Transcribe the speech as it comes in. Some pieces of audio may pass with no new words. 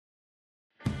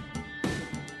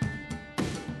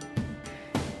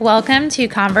Welcome to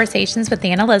Conversations with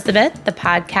Ann Elizabeth, the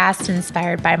podcast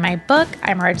inspired by my book,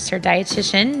 I'm a Registered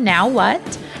Dietitian, Now What?,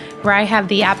 where I have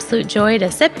the absolute joy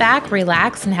to sit back,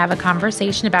 relax, and have a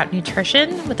conversation about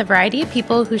nutrition with a variety of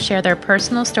people who share their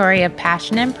personal story of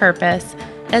passion and purpose,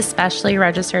 especially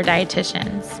registered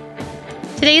dietitians.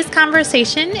 Today's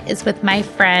conversation is with my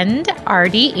friend,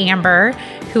 Artie Amber,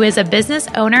 who is a business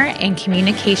owner and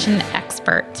communication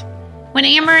expert. When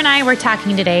Amber and I were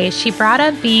talking today, she brought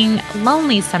up being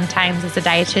lonely sometimes as a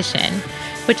dietitian,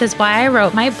 which is why I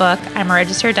wrote my book, I'm a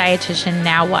Registered Dietitian,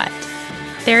 Now What?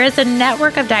 There is a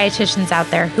network of dietitians out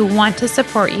there who want to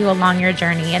support you along your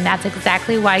journey, and that's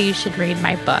exactly why you should read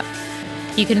my book.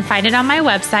 You can find it on my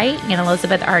website,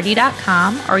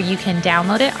 AnnElizabethArtie.com, or you can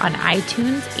download it on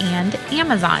iTunes and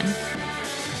Amazon.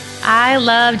 I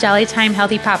love Jolly Time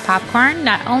Healthy Pop Popcorn,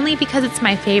 not only because it's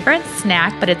my favorite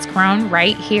snack, but it's grown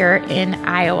right here in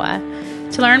Iowa.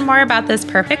 To learn more about this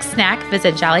perfect snack,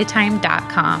 visit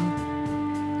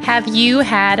jollytime.com. Have you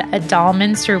had a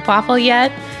Dahlman stroopwafel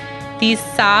yet? These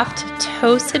soft,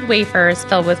 toasted wafers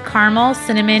filled with caramel,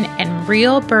 cinnamon, and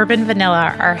real bourbon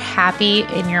vanilla are happy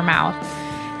in your mouth.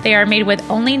 They are made with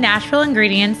only natural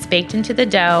ingredients baked into the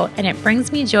dough, and it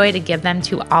brings me joy to give them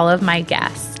to all of my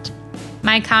guests.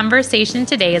 My conversation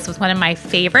today is with one of my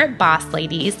favorite boss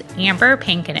ladies, Amber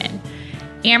Pankinen.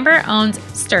 Amber owns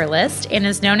Stirlist and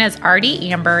is known as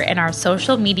Artie Amber in our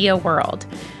social media world.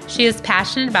 She is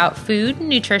passionate about food,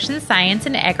 nutrition science,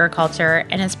 and agriculture,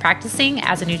 and is practicing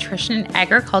as a nutrition and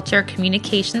agriculture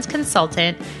communications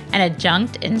consultant and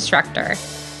adjunct instructor.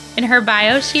 In her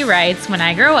bio, she writes, "When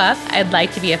I grow up, I'd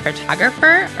like to be a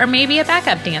photographer or maybe a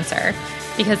backup dancer,"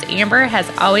 because Amber has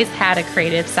always had a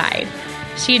creative side.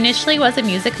 She initially was a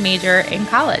music major in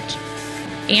college.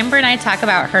 Amber and I talk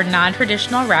about her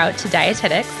non-traditional route to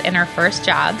dietetics and her first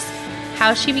jobs,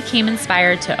 how she became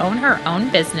inspired to own her own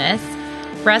business,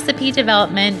 recipe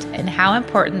development, and how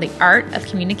important the art of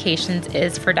communications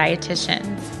is for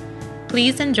dietitians.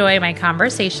 Please enjoy my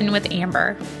conversation with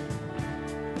Amber.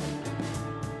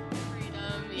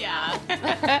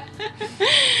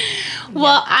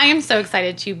 Well, I am so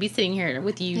excited to be sitting here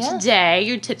with you today.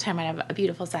 You took time out of a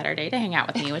beautiful Saturday to hang out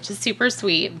with me, which is super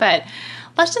sweet. But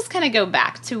let's just kind of go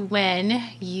back to when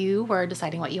you were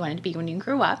deciding what you wanted to be when you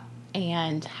grew up,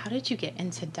 and how did you get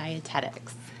into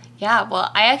dietetics? Yeah,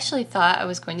 well, I actually thought I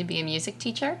was going to be a music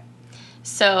teacher.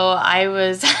 So I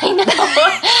was, I know.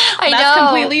 That's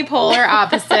completely polar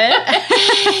opposite.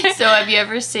 So have you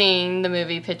ever seen the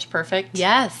movie Pitch Perfect?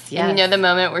 Yes. And you know the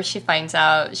moment where she finds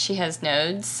out she has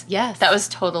nodes? Yes. That was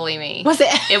totally me. Was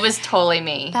it? It was totally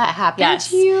me. That happened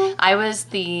to you? I was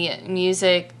the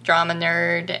music drama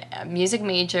nerd, music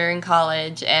major in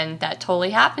college, and that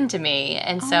totally happened to me.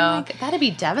 And so that'd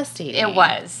be devastating. It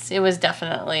was. It was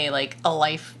definitely like a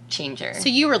life changer. So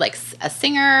you were like a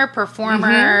singer,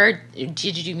 performer. Mm-hmm.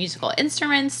 Did you do musical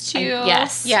instruments too?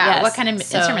 Yes. Yeah. Yes. What kind of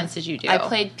instruments did you do? I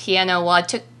played piano. Well, I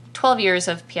took 12 years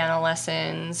of piano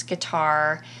lessons,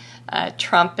 guitar,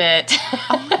 trumpet.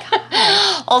 Oh my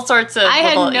God. All sorts of I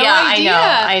had no idea.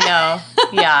 I know.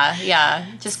 Yeah.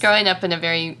 Just growing up in a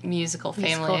very musical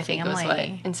family, I think was what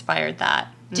inspired that.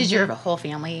 Did your whole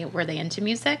family, were they into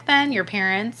music then? Your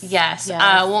parents? Yes.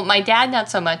 Well, my dad not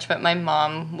so much, but my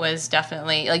mom was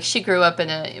definitely, like, she grew up in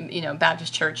a,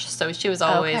 Baptist church, so she was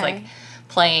always, like,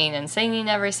 playing and singing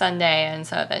every Sunday, and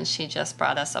so then she just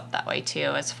brought us up that way,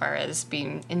 too, as far as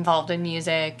being involved in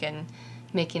music and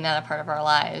making that a part of our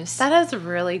lives. That is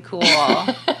really cool.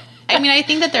 I mean, I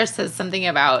think that there's something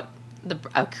about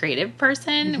a creative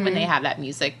person when they have that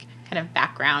music kind of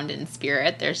background and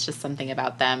spirit. There's just something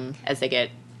about them as they get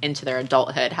into their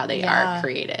adulthood, how they are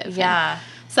creative. Yeah.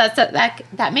 So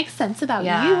that makes sense about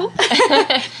you.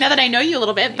 Now that I know you a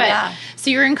little bit. But so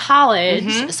you're in college.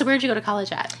 Mm-hmm. So where did you go to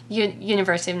college at?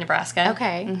 University of Nebraska.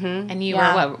 Okay. Mm-hmm. And you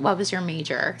were what was your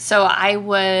major? So I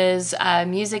was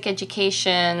music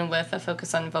education with a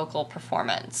focus on vocal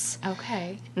performance.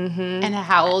 Okay. Mm-hmm. And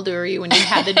how old were you when you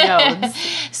had the nodes?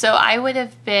 So I would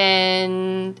have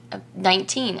been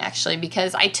 19 actually,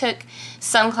 because I took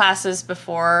some classes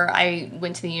before I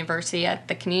went to the university at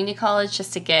the community college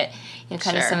just to get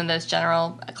kind of some of those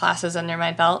general classes under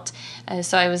my belt.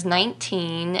 So I was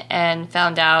 19 and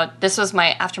found out this was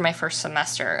after my first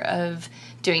semester of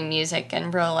doing music,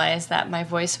 and realized that my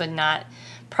voice would not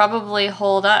probably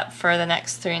hold up for the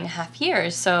next 3.5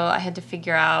 years. So I had to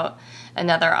figure out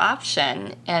another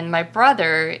option. And my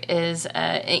brother is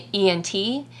an ENT,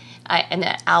 an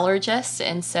allergist,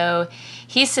 and so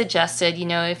he suggested,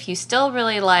 if you still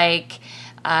really like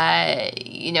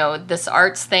this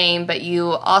arts thing, but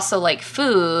you also like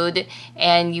food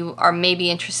and you are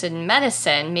maybe interested in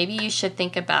medicine, maybe you should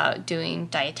think about doing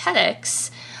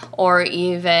dietetics or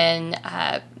even,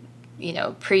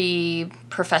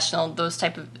 pre-professional,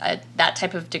 that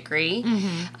type of degree,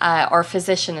 or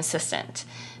physician assistant.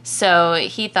 So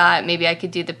he thought maybe I could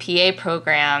do the PA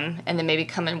program and then maybe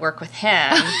come and work with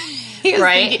him.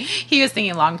 He was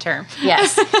thinking long term.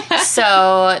 Yes.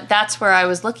 So that's where I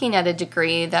was looking at a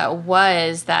degree that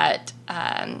was that,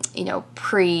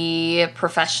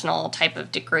 pre-professional type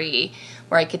of degree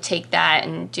where I could take that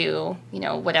and do,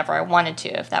 whatever I wanted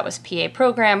to. If that was PA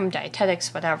program,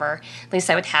 dietetics, whatever, at least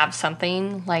I would have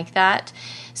something like that.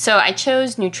 So I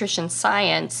chose nutrition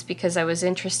science because I was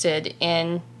interested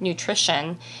in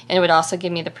nutrition, and it would also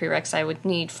give me the prereqs I would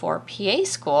need for PA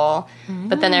school.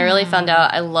 But then I really found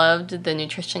out I loved the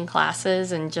nutrition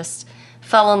classes and just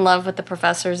fell in love with the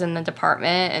professors in the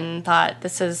department and thought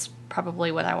this is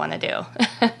probably what I want to do.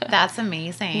 That's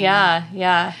amazing.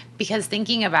 Yeah. Because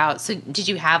thinking about, so did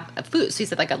you have a food? So you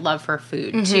said like a love for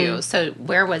food too. So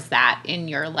where was that in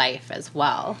your life as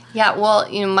well? Yeah, well,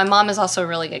 my mom is also a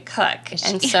really good cook.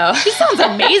 And so she sounds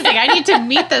amazing. I need to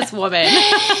meet this woman.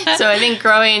 So I think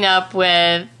growing up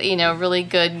with, really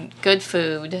good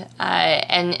food,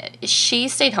 and she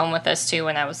stayed home with us too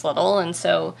when I was little. And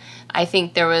so I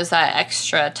think there was that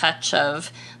extra touch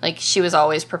of, like, she was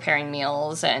always preparing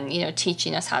meals and,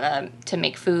 teaching us how to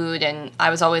make food. And I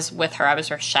was always with her. I was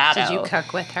her shadow. Did you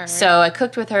cook with her? So I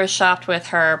cooked with her, shopped with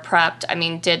her, prepped. I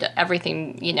mean, did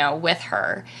everything, with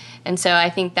her. And so I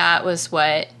think that was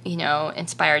what,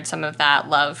 inspired some of that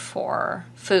love for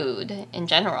food in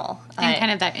general. And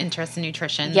kind of that interest in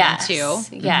nutrition too.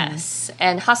 Yes.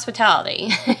 And hospitality,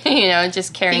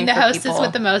 just caring being the for hostess people.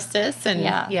 with the mostess.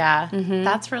 And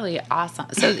that's really awesome.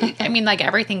 So, I mean, like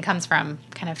everything comes from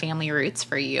kind of family roots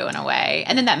for you in a way.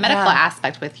 And then that medical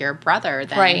aspect with your brother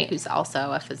then, who's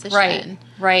also a physician.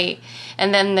 Right.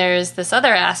 And then there's this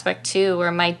other aspect too,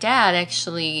 where my dad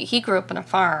actually, he grew up on a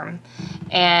farm.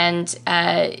 And,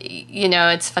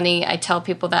 it's funny, I tell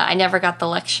people that I never got the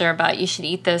lecture about you should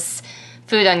eat this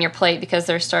food on your plate because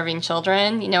they're starving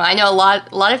children. I know a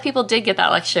lot of people did get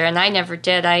that lecture, and I never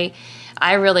did. I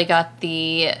really got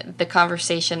the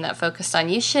conversation that focused on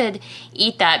you should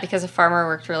eat that because a farmer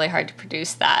worked really hard to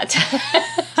produce that.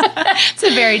 It's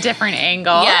a very different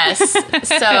angle. Yes.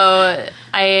 So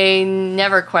I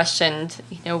never questioned,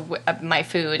 my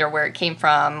food or where it came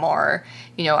from, or,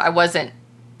 I wasn't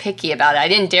picky about it. I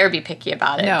didn't dare be picky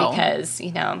about it because,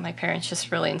 my parents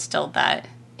just really instilled that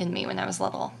in me when I was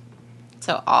little.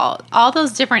 So all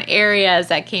those different areas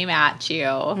that came at you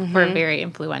were very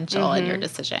influential in your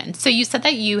decision. So you said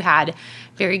that you had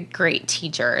very great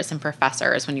teachers and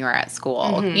professors when you were at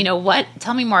school.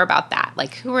 Tell me more about that.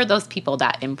 Like, who were those people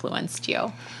that influenced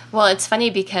you? Well, it's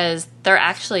funny because they're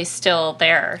actually still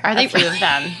there. Are they? A few of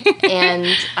them. And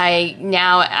I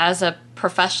now, as a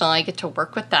professional, I get to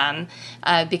work with them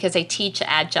because I teach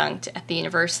adjunct at the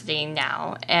university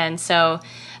now. And so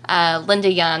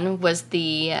Linda Young was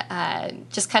the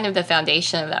just kind of the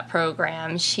foundation of that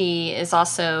program. She is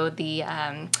also the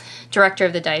director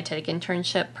of the dietetic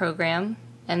internship program.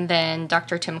 And then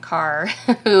Dr. Tim Carr,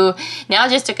 who now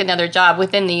just took another job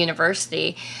within the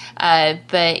university,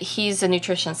 but he's a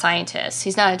nutrition scientist.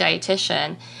 He's not a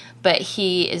dietitian, but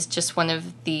he is just one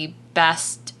of the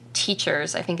best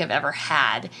teachers I think I've ever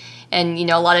had. And,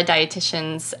 a lot of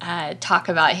dietitians talk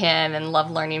about him and love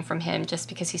learning from him just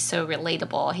because he's so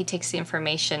relatable. He takes the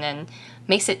information and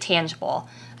makes it tangible,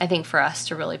 I think, for us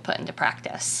to really put into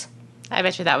practice. I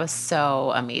bet you that was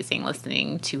so amazing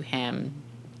listening to him.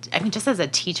 I mean, just as a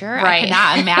teacher, right. I could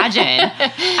not imagine.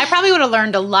 I probably would have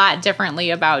learned a lot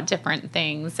differently about different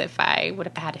things if I would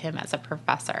have had him as a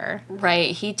professor.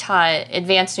 Right. He taught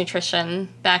advanced nutrition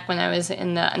back when I was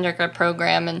in the undergrad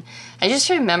program, and I just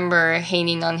remember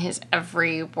hanging on his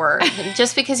every word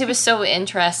just because he was so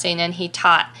interesting, and he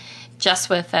taught just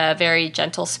with a very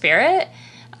gentle spirit.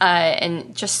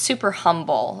 And just super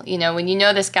humble. When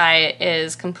this guy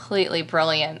is completely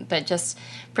brilliant, but just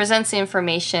presents the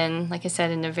information, like I said,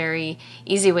 in a very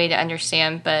easy way to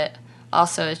understand, but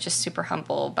also is just super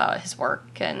humble about his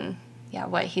work and,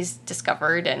 what he's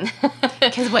discovered. And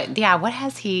because what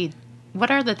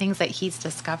are the things that he's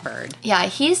discovered? Yeah,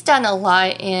 he's done a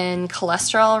lot in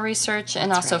cholesterol research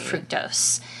and also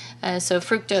fructose. So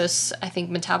fructose, I think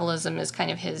metabolism is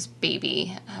kind of his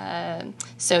baby.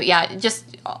 Just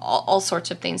all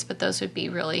sorts of things, but those would be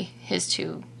really his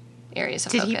two areas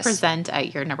of focus. Did he present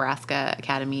at your Nebraska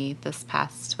Academy was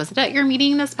it at your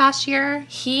meeting this past year?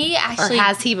 He actually... Or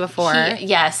has he before?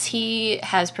 Yes, he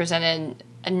has presented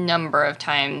a number of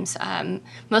times,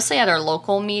 mostly at our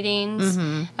local meetings.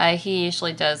 He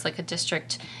usually does like a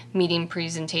district meeting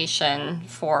presentation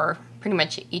for pretty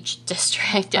much each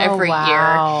district every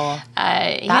year.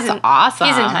 That's awesome.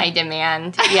 He's in high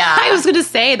demand. Yeah. I was going to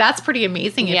say, that's pretty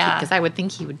amazing because I would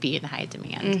think he would be in high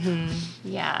demand.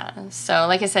 Yeah. So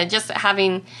like I said, just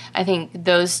having, I think,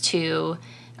 those two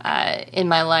in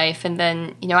my life. And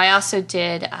then, I also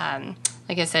did,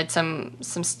 like I said, some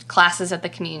classes at the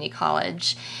community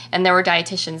college, and there were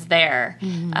dietitians there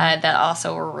that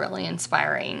also were really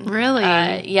inspiring. Really?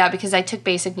 Yeah, because I took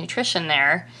basic nutrition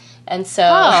there. And so,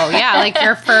 like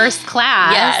your first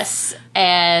class. Yes.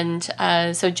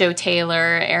 And so Joe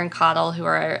Taylor, Aaron Cottle, who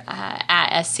were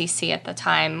at SCC at the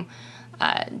time,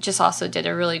 just also did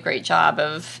a really great job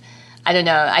of, I don't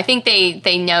know, I think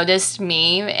they noticed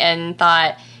me and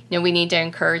thought, we need to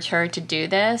encourage her to do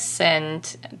this, and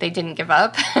they didn't give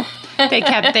up. They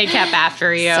kept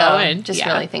after you. So and just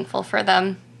really thankful for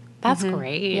them. That's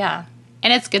great. Yeah.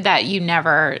 And it's good that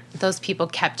those people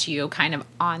kept you kind of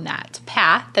on that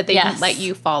path, that they didn't let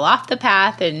you fall off the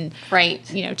path and,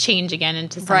 change again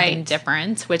into something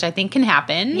different, which I think can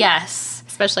happen. Yes.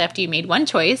 Especially after you made one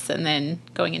choice and then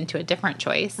going into a different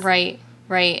choice. Right.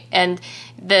 And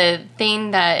the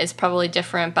thing that is probably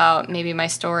different about maybe my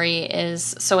story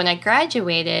is, so when I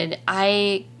graduated,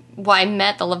 I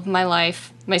met the love of my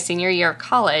life my senior year of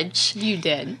college. You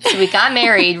did. So we got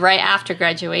married right after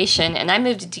graduation, and I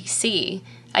moved to D.C.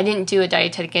 I didn't do a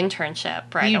dietetic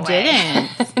internship right away. You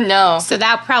didn't? No. So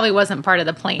that probably wasn't part of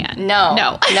the plan.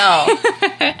 No.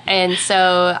 And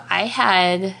so I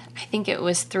had, I think it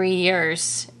was 3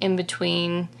 years in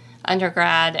between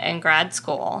undergrad and grad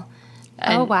school.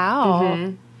 Oh,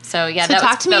 wow. So, yeah. So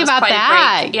talk to me about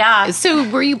that. Yeah. So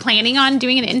were you planning on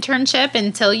doing an internship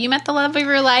until you met the love of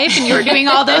your life and you were doing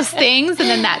all those things and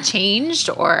then that changed,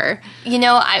 or?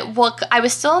 I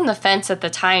was still on the fence at the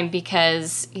time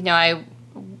because, I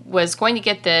was going to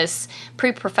get this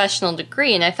pre-professional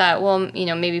degree, and I thought, well,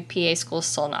 maybe PA school is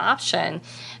still an option.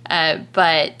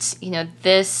 But,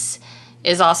 this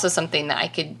is also something that I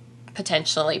could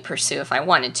potentially pursue if I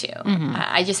wanted to.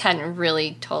 I just hadn't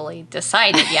really totally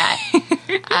decided yet.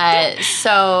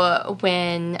 So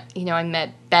when, I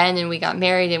met Ben and we got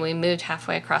married and we moved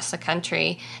halfway across the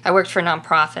country, I worked for a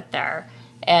nonprofit there,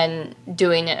 and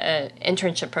doing an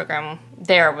internship program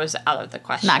there was out of the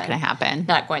question. Not going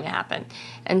to happen.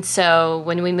 And so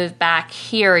when we moved back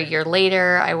here a year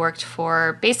later, I worked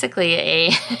for basically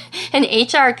an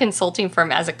HR consulting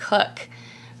firm as a cook.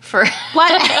 What?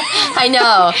 I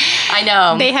know.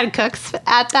 They had cooks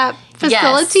at that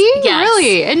facility? Yes.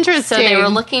 Really? Interesting. So they were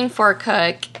looking for a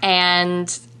cook,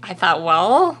 and I thought,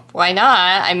 well, why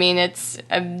not? I mean, it's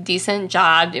a decent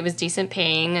job. It was decent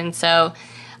paying. And so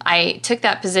I took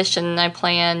that position, and I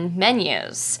planned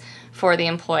menus for the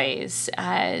employees.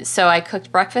 So I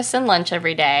cooked breakfast and lunch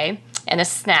every day and a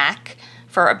snack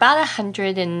for about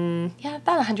 100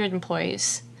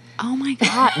 employees. Oh my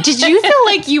God. Did you feel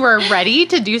like you were ready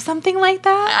to do something like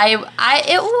that? I've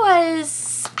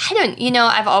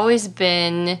always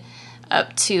been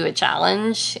up to a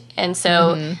challenge. And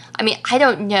so, I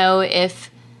don't know if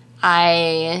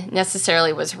I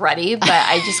necessarily was ready, but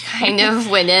I just kind of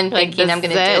went in thinking I'm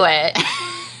going to do it.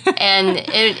 And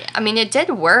it did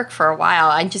work for a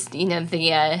while. I just, so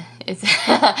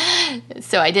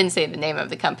I didn't say the name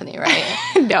of the company, right?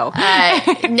 No.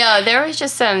 No, there was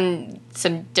just some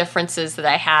differences that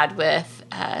I had with,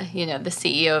 the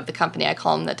CEO of the company. I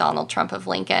call him the Donald Trump of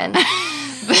Lincoln.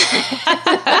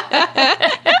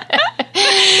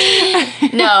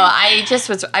 No, I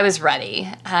was ready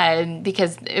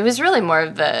because it was really more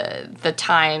of the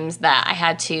times that I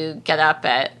had to get up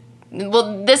at.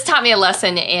 Well, this taught me a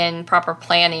lesson in proper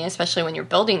planning, especially when you're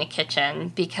building a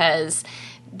kitchen, because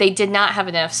they did not have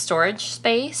enough storage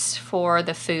space for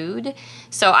the food.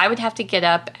 So I would have to get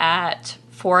up at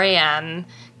 4 a.m.,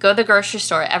 go to the grocery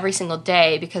store every single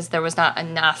day because there was not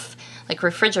enough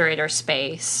refrigerator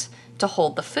space to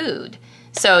hold the food.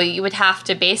 So you would have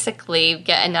to basically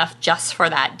get enough just for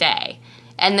that day.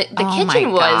 And the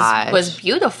kitchen was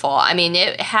beautiful.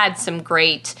 It had some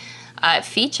great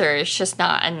features, just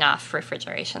not enough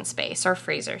refrigeration space or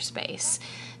freezer space.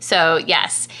 So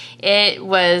yes, it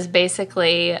was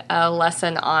basically a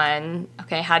lesson on,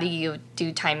 okay, how do you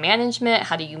do time management?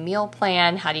 How do you meal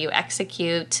plan? How do you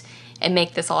execute and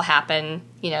make this all happen,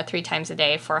 3 times a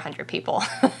day for 100 people?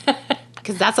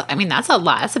 Because that's a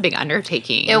lot. That's a big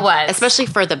undertaking. It was. Especially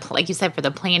for like you said, for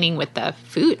the planning with the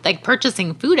food, like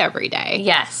purchasing food every day.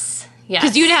 Yes. yes.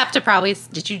 Because you'd have to probably,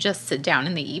 did you just sit down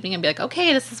in the evening and be like,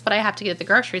 okay, this is what I have to get at the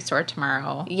grocery store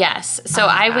tomorrow? Yes. So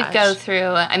I would go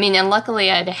through, and luckily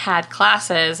I'd had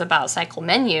classes about cycle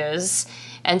menus.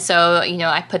 And so,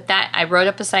 I wrote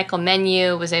up a cycle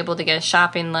menu, was able to get a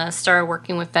shopping list, started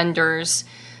working with vendors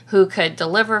who could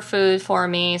deliver food for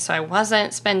me. So I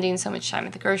wasn't spending so much time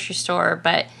at the grocery store,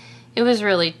 but it was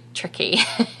really tricky.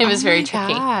 It was very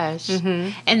tricky. Gosh.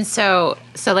 Mm-hmm. And so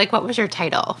like, what was your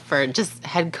title for just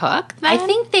head cook then? I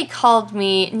think they called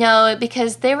me, no,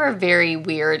 because they were very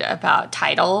weird about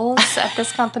titles at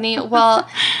this company. Well,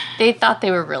 they thought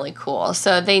they were really cool.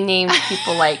 So they named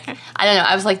people like, I don't know,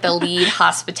 I was like the lead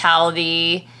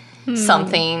hospitality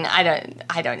something.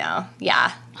 I don't know.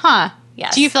 Yeah. Huh.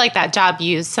 Yes. Do you feel like that job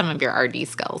used some of your RD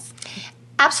skills?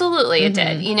 Absolutely, it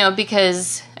did.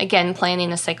 Because, again,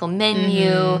 planning a cycle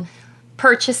menu,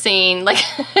 purchasing, like...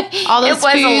 all those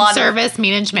food service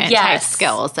management type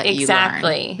skills that you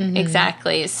learned.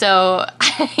 Exactly. So,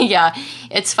 yeah,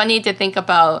 it's funny to think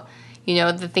about,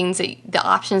 the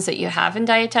options that you have in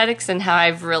dietetics and how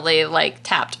I've really,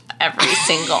 tapped every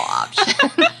single option.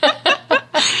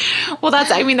 Well,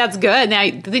 that's good. Now,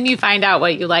 then you find out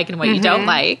what you like and what you don't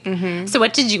like. So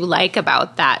what did you like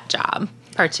about that job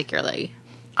particularly?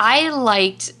 I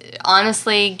liked,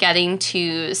 honestly, getting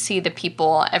to see the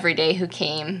people every day who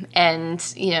came and,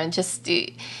 just...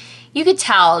 You could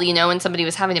tell, when somebody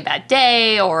was having a bad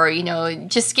day or,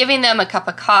 just giving them a cup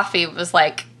of coffee was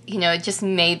like, it just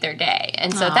made their day.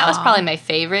 And so that was probably my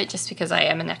favorite just because I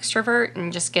am an extrovert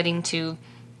and just getting to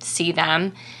see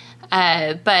them.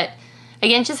 But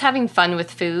again, just having fun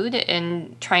with food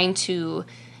and trying to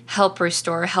help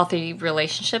restore healthy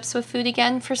relationships with food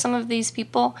again for some of these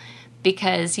people.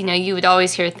 Because, you would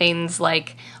always hear things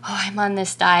like, oh, I'm on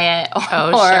this diet, or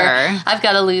sure. I've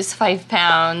got to lose 5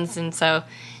 pounds. And so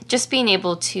just being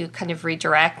able to kind of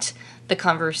redirect the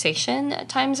conversation at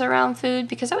times around food,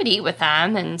 because I would eat with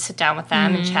them and sit down with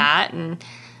them and chat. And,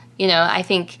 I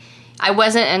think I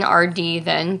wasn't an RD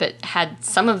then, but had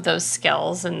some of those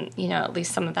skills and, at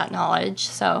least some of that knowledge.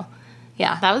 So,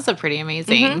 yeah. That was a pretty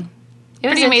amazing It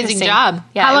was pretty amazing job.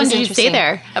 Yeah, how long did you stay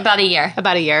there? About a year.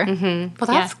 About a year? Mm-hmm. Well,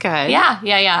 that's good.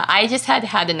 Yeah. I just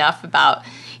had enough about,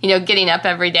 getting up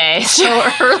every day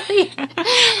so early.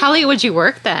 How late would you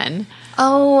work then?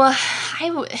 Oh,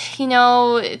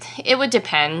 it would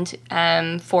depend.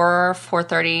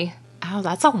 4:30. Oh,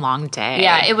 that's a long day.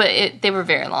 Yeah, they were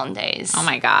very long days. Oh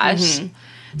my gosh.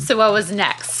 So what was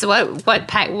next? So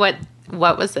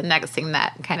what was the next thing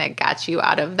that kind of got you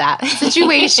out of that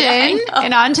situation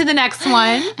and on to the next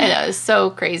one? I know, it's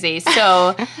so crazy.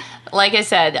 So, like I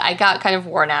said, I got kind of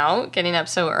worn out getting up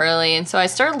so early. And so I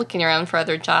started looking around for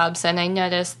other jobs. And I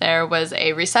noticed there was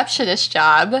a receptionist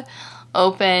job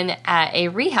open at a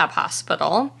rehab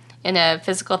hospital in a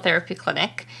physical therapy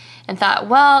clinic. And thought,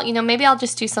 well, maybe I'll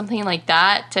just do something like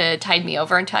that to tide me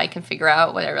over until I can figure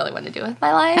out what I really want to do with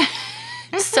my life.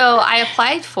 So I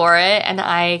applied for it, and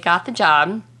I got the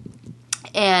job.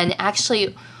 And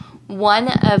actually, one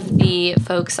of the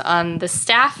folks on the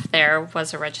staff there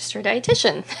was a registered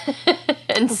dietitian.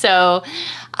 And so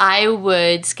I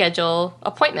would schedule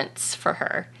appointments for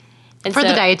her. And for the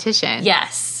dietitian?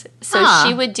 Yes. So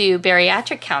she would do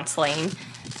bariatric counseling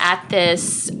at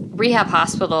this rehab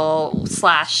hospital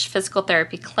 / physical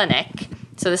therapy clinic.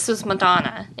 So this was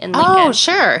Madonna in Lincoln. Oh,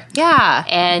 sure. Yeah.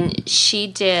 And she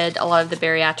did a lot of the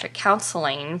bariatric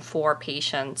counseling for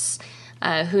patients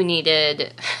who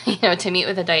needed, to meet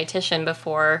with a dietitian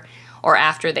before or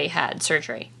after they had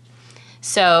surgery.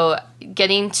 So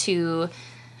getting to,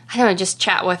 just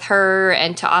chat with her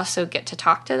and to also get to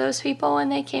talk to those people when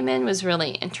they came in was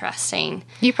really interesting.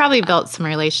 You probably built some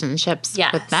relationships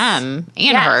with them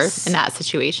and her in that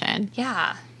situation.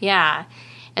 Yeah.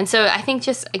 And so I think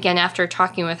just, again, after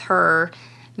talking with her,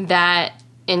 that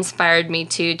inspired me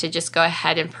to just go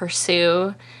ahead and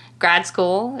pursue grad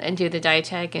school and do the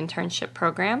dietetic internship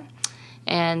program.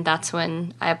 And that's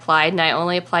when I applied, and I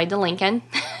only applied to Lincoln.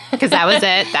 Because that was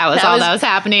it. That was all that was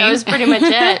happening. That was pretty much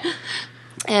it.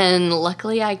 And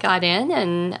luckily I got in,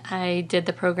 and I did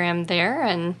the program there,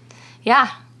 and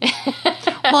yeah.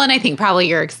 Well, and I think probably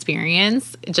your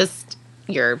experience, just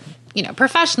your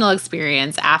professional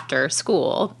experience after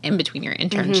school in between your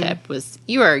internship was,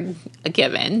 you were a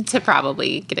given to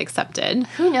probably get accepted.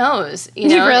 Who knows?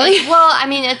 Really?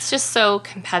 It's just so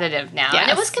competitive now. Yes.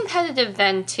 And it was competitive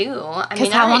then too.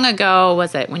 Because how long ago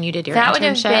was it when you did your internship? That would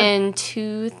have been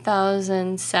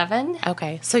 2007.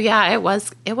 Okay. So yeah, it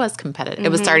was competitive.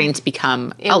 It was starting to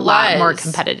become a lot more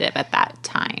competitive at that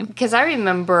time. Because I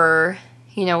remember,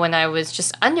 when I was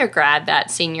just undergrad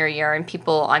that senior year and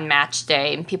people on match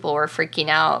day and people were freaking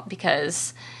out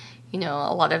because,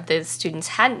 a lot of the students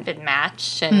hadn't been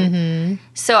matched. And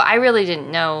so I really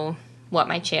didn't know what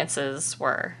my chances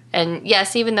were. And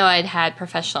yes, even though I'd had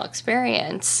professional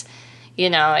experience,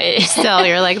 still,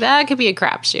 you're like, that could be a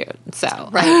crapshoot. So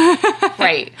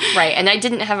right. And I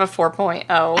didn't have a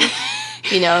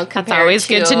 4.0. That's always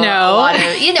good to know. A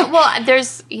lot of,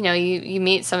 there's, you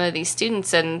meet some of these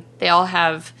students and they all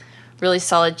have really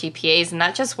solid GPAs, and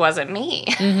that just wasn't me.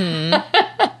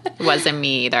 It wasn't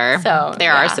me either. So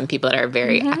there are some people that are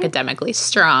very academically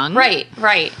strong. Right.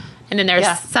 And then there's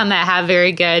some that have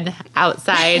very good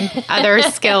outside other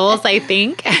skills, I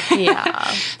think.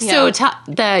 Yeah. So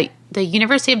the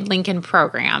University of Lincoln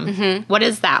program, what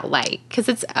is that like? Because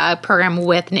it's a program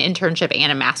with an internship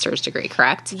and a master's degree,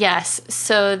 correct? Yes.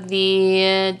 So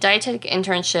the dietetic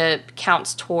internship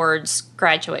counts towards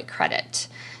graduate credit.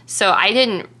 So I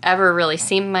didn't ever really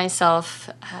see myself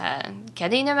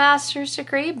getting a master's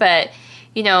degree, but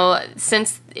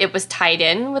since it was tied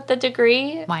in with the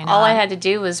degree, all I had to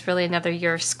do was really another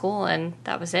year of school, and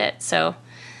that was it. So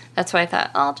that's why I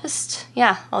thought, I'll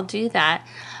do that.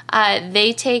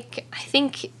 They take, I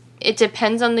think it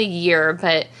depends on the year,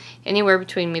 but anywhere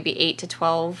between maybe 8 to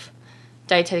 12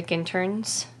 dietetic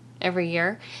interns every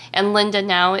year. And Linda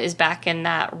now is back in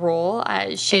that role.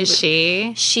 Is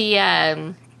she? She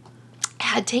had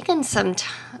taken some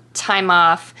time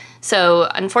off. So,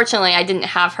 unfortunately, I didn't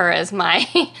have her as my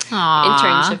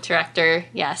internship director.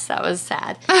 Yes, that was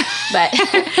sad. But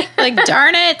like,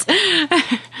 darn it.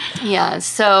 Yeah.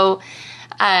 So,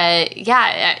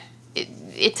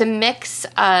 it's a mix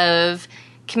of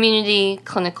community,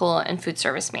 clinical, and food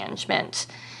service management.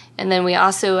 And then we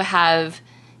also have,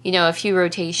 a few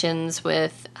rotations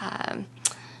with,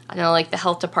 like the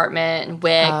health department and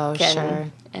WIC. Oh, sure.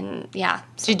 And yeah.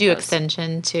 Did you do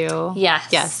extension too?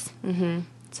 Yes. Mm-hmm.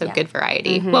 So good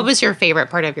variety. What was your favorite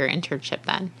part of your internship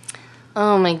then?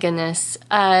 Oh my goodness.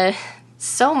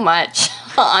 So much,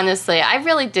 honestly. I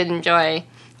really did enjoy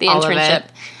the internship.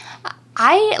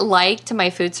 I liked my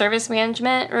food service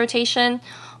management rotation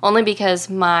only because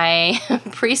my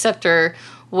preceptor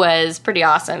was pretty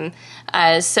awesome.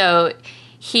 So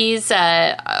he's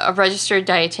a registered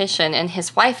dietitian, and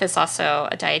his wife is also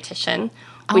a dietitian.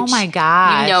 Oh my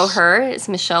gosh. You know her. It's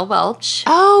Michelle Welch.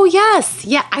 Oh, yes.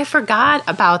 Yeah, I forgot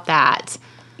about that.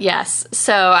 Yes.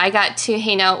 So I got to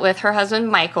hang out with her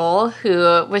husband, Michael, who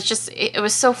was it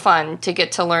was so fun to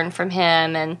get to learn from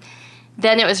him. And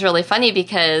then it was really funny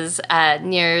because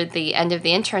near the end of the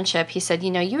internship, he said,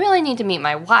 you really need to meet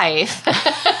my wife.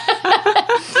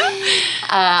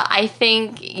 I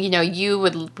think, you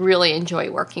would really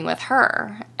enjoy working with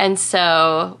her. And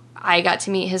so I got to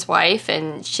meet his wife,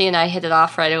 and she and I hit it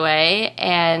off right away.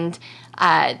 And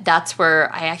that's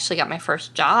where I actually got my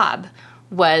first job,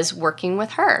 was working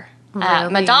with her.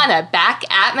 Really? Madonna, back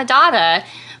at Madonna,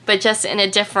 but just in a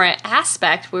different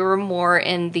aspect. We were more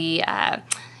in the,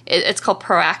 it's called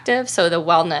proactive, so the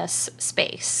wellness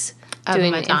space,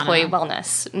 doing Madonna. Employee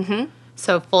wellness. Mm-hmm.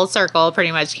 So full circle,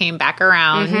 pretty much came back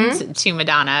around to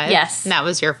Madonna. Yes. And that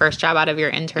was your first job out of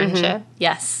your internship?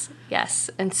 Yes.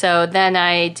 And so then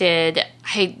I did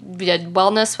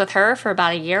wellness with her for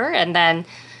about a year, and then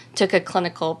took a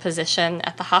clinical position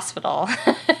at the hospital.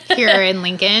 Here in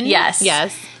Lincoln? Yes.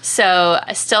 Yes. So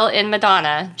still in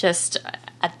Madonna, just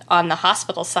on the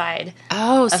hospital side.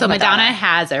 Oh, so Madonna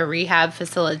has a rehab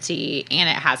facility and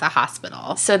it has a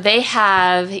hospital. So they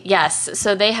have,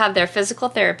 so they have their physical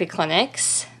therapy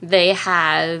clinics. They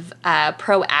have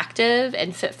Proactive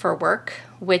and Fit for Work,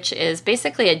 which is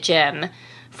basically a gym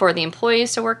for the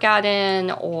employees to work out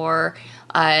in, or,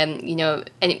 and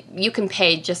you can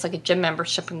pay just like a gym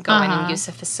membership and go in and use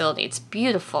the facility. It's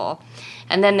beautiful.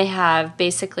 And then they have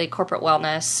basically corporate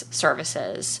wellness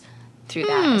services through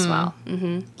that as well.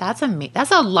 Mm-hmm. That's amazing.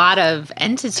 That's a lot of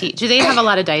entities. Do they have a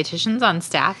lot of dietitians on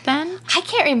staff then? I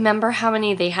can't remember how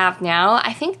many they have now.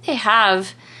 I think they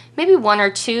have maybe 1 or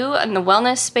 2 in the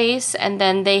wellness space, and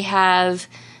then they have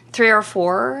 3 or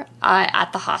 4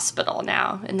 at the hospital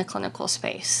now in the clinical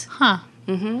space. Huh.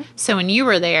 Mm-hmm. So when you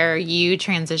were there, you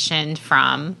transitioned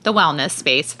from the wellness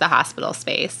space to the hospital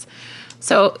space.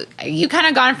 So you kind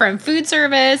of gone from food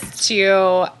service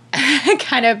to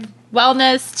kind of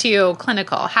wellness to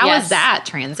clinical. How was that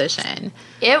transition?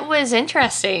 It was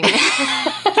interesting.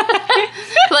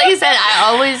 Like I said, I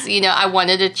always, I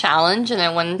wanted a challenge and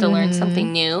I wanted to learn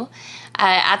something new.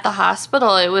 At the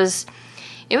hospital, it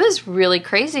was really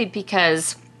crazy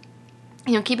because,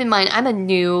 keep in mind, I'm a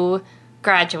new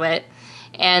graduate,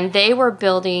 and they were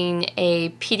building a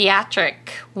pediatric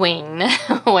wing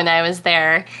when I was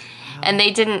there, and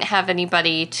they didn't have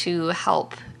anybody to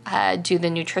help do the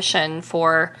nutrition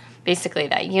for basically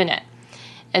that unit.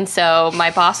 And so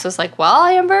my boss was like, well,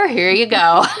 Amber, here you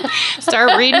go.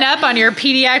 Start reading up on your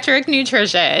pediatric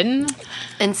nutrition.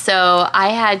 And so I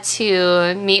had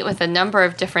to meet with a number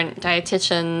of different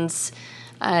dietitians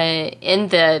in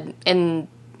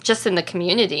the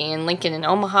community in Lincoln and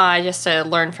Omaha, just to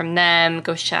learn from them,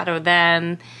 go shadow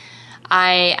them.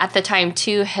 I, at the time,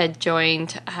 too, had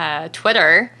joined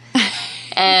Twitter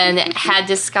and had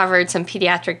discovered some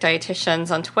pediatric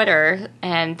dietitians on Twitter.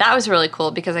 And that was really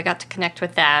cool because I got to connect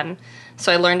with them.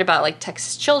 So I learned about like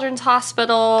Texas Children's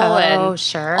Hospital and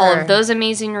sure. all of those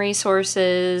amazing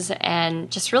resources, and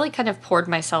just really kind of poured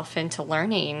myself into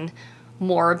learning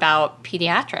more about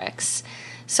pediatrics.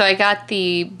 So I got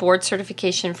the board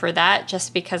certification for that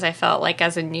just because I felt like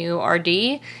as a new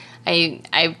RD,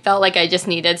 I felt like I just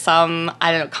needed some,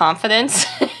 confidence.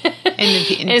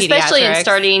 Especially in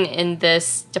starting in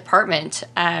this department,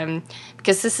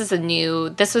 because this was a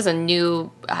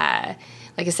new,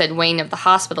 like I said, wing of the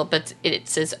hospital, but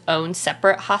it's its own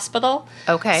separate hospital.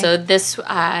 Okay. So this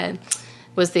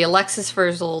was the Alexis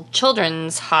Virzel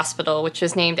Children's Hospital, which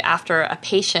was named after a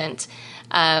patient,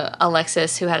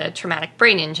 Alexis, who had a traumatic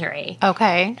brain injury.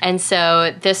 Okay. And so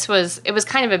it was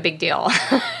kind of a big deal.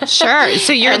 Sure.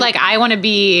 So you're like, I want to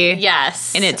be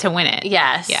yes in it to win it.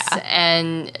 Yes. Yeah.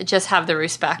 And just have the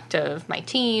respect of my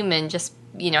team and just,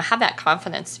 have that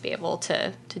confidence to be able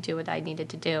to do what I needed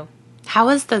to do. How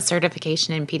was the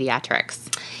certification in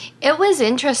pediatrics? It was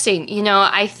interesting.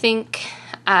 I think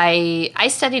I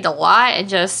studied a lot and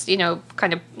just,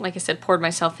 kind of, like I said, poured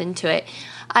myself into it.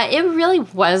 It really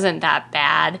wasn't that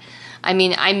bad. I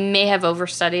mean, I may have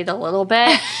overstudied a little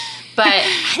bit, but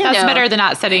I don't know. That's better than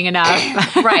not studying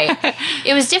enough. Right.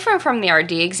 It was different from the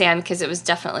RD exam because it was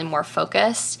definitely more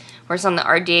focused, whereas on the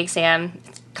RD exam,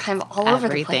 it's kind of all over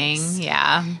the place.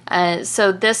 Yeah.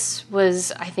 So this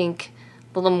was, I think,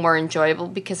 a little more enjoyable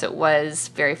because it was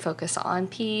very focused on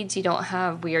peds. You don't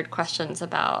have weird questions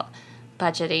about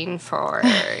budgeting for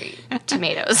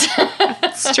tomatoes.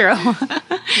 It's true.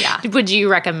 Yeah. Would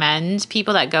you recommend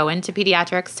people that go into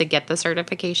pediatrics to get the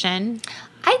certification?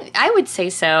 I would say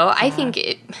so. I think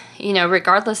it,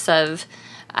 regardless of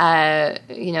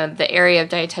the area of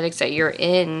dietetics that you're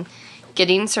in,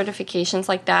 getting certifications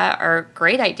like that are a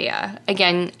great idea.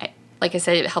 Again, like I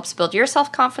said, it helps build your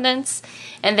self-confidence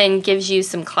and then gives you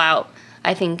some clout,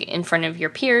 I think, in front of your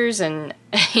peers and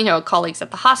colleagues at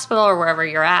the hospital or wherever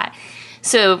you're at.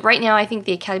 So right now, I think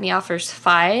the Academy offers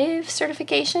 5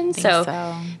 certifications. So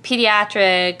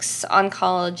pediatrics,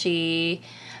 oncology,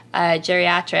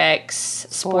 geriatrics,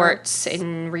 sports,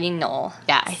 and renal,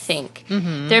 I think.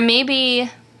 Mm-hmm. There may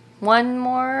be one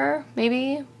or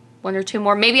 2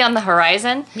 more, maybe on the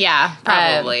horizon. Yeah,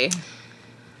 probably.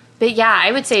 But yeah,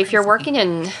 I would say if you're working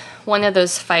in one of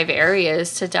those 5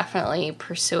 areas, to definitely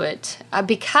pursue it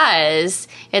because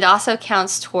it also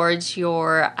counts towards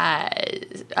your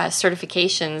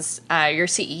certifications, your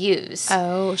CEUs.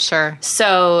 Oh, sure.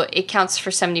 So it counts for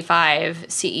 75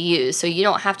 CEUs. So you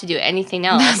don't have to do anything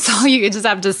else. That's all. You just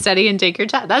have to study and take your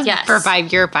test. That's for a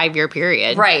 5-year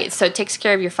period. Right. So it takes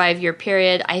care of your 5-year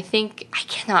period. I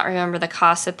cannot remember the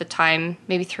cost at the time,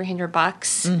 maybe $300.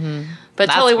 Mm-hmm. But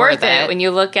That's totally worth it when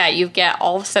you look at, you get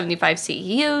all 75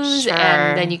 CEUs, sure.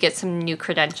 and then you get some new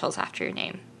credentials after your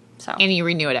name. So and you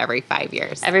renew it every 5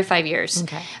 years. Every 5 years.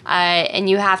 Okay. And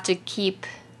you have to keep,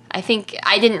 I think,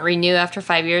 I didn't renew after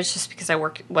 5 years just because I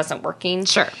wasn't working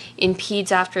in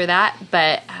peds after that.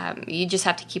 But you just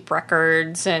have to keep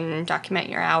records and document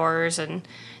your hours. And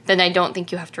then I don't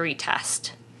think you have to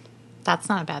retest. That's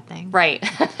not a bad thing. Right.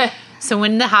 So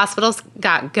when the hospitals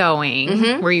got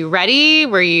going, were you ready?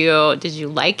 Did you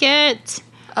like it?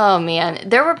 Oh, man.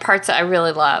 There were parts that I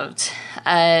really loved.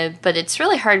 But it's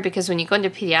really hard because when you go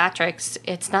into pediatrics,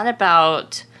 it's not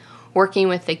about working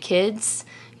with the kids.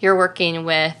 You're working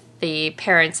with the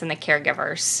parents and the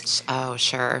caregivers. Oh,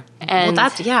 sure. And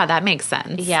that makes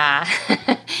sense. Yeah.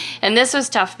 And this was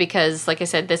tough because, like I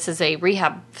said, this is a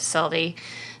rehab facility.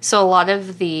 So a lot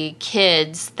of the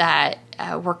kids that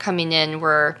were coming in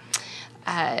were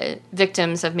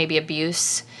victims of maybe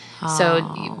abuse. Oh.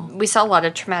 So we saw a lot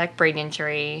of traumatic brain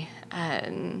injury,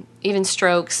 even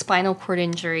stroke, spinal cord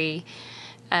injury.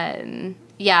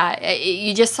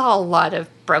 You just saw a lot of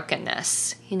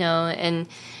brokenness, and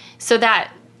so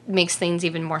that makes things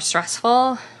even more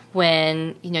stressful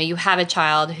when, you have a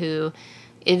child who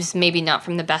is maybe not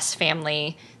from the best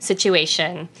family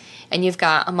situation, and you've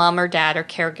got a mom or dad or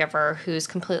caregiver who's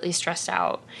completely stressed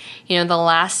out. The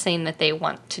last thing that they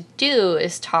want to do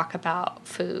is talk about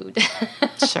food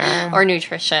sure. or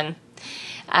nutrition.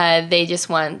 They just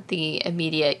want the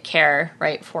immediate care,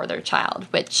 right, for their child,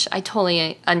 which I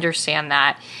totally understand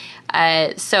that.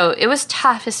 So it was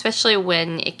tough, especially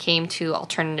when it came to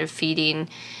alternative feeding,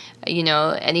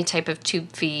 any type of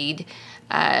tube feed,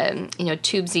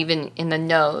 tubes even in the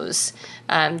nose,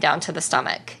 down to the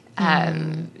stomach,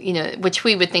 which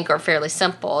we would think are fairly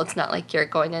simple. It's not like you're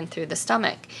going in through the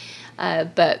stomach.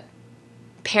 But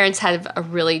parents had a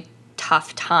really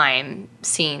tough time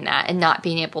seeing that and not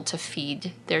being able to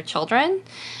feed their children,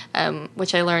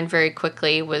 which I learned very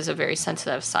quickly was a very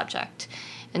sensitive subject.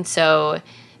 And so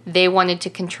they wanted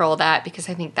to control that because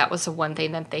I think that was the one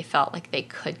thing that they felt like they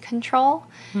could control.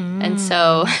 And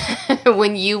so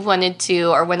when you wanted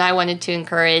to, or when I wanted to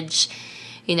encourage,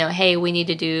 hey, we need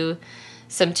to do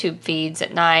some tube feeds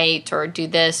at night or do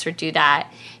this or do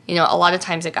that, a lot of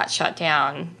times it got shut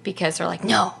down because they're like,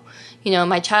 no,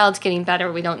 my child's getting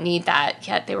better. We don't need that.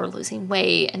 Yet they were losing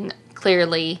weight and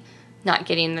clearly not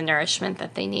getting the nourishment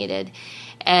that they needed.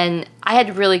 And I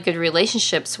had really good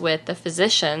relationships with the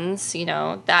physicians,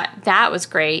 that was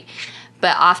great.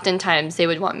 But oftentimes they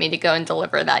would want me to go and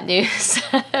deliver that news.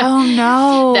 Oh,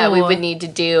 no. That we would need to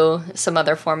do some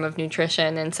other form of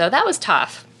nutrition. And so that was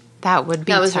tough. That would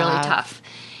be tough. That was really tough.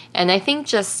 And I think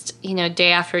just,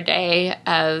 day after day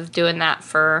of doing that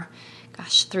for,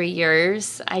 3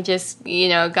 years, I just,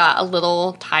 got a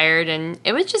little tired and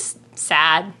it was just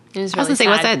sad. It was really I was going to say,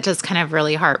 sad. was that just kind of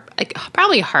really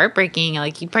probably heartbreaking?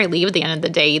 Like you'd probably leave at the end of the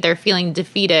day either feeling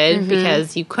defeated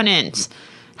because you couldn't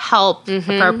help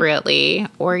appropriately,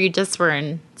 or you just were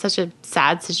in such a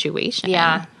sad situation.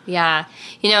 Yeah. The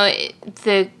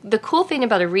cool thing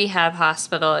about a rehab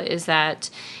hospital is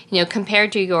that,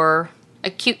 compared to your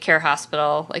acute care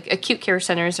hospital, like acute care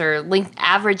centers are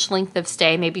average length of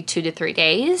stay, maybe 2 to 3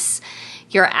 days.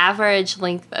 Your average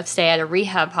length of stay at a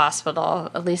rehab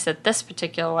hospital, at least at this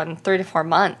particular one, 3 to 4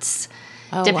 months,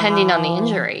 depending on the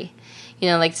injury.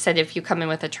 Like I said, if you come in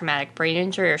with a traumatic brain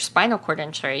injury or spinal cord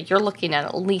injury, you're looking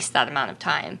at least that amount of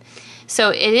time. So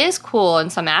it is cool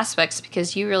in some aspects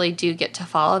because you really do get to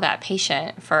follow that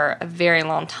patient for a very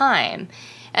long time.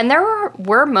 And there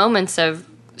were moments of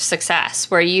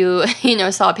success where you,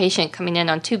 saw a patient coming in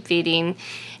on tube feeding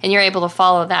and you're able to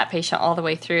follow that patient all the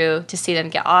way through to see them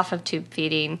get off of tube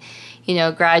feeding,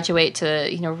 graduate to,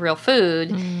 real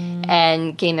food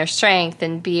and gain their strength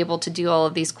and be able to do all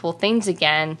of these cool things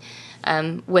again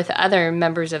with other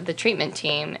members of the treatment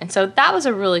team. And so that was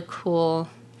a really cool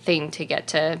thing to get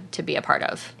to be a part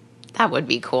of. That would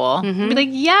be cool. Be like,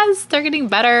 yes, they're getting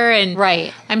better. And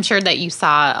right. I'm sure that you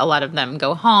saw a lot of them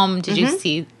go home. Did you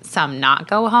see some not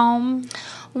go home?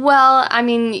 Well, I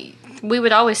mean, we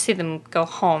would always see them go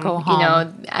home.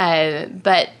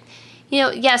 But,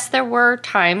 yes, there were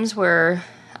times where,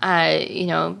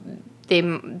 they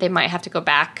might have to go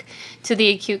back to the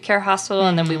acute care hospital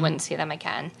and then we wouldn't see them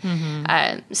again.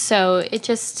 So it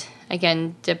just,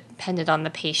 again, depended on the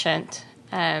patient.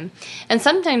 And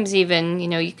sometimes even,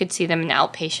 you could see them an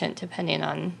outpatient depending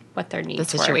on what their needs were.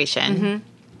 The situation.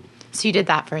 So you did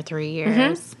that for 3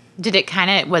 years. Did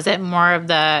it was it more of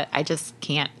the, I just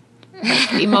can't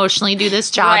emotionally do this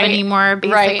job anymore,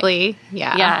 basically?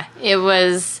 Right. Yeah. It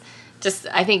was just,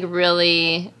 I think,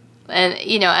 really,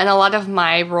 and a lot of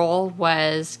my role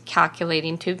was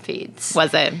calculating tube feeds.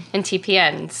 Was it? And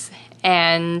TPNs.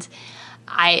 And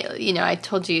I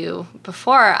told you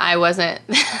before I wasn't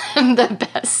the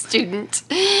best student.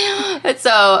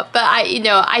 So, but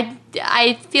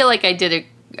I feel like I did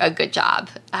a good job.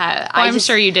 I'm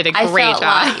sure you did a great job.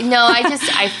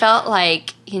 I felt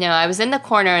like, I was in the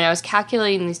corner and I was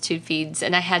calculating these tube feeds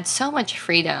and I had so much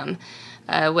freedom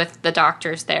with the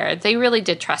doctors there. They really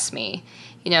did trust me,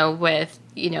 with,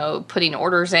 putting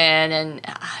orders in and,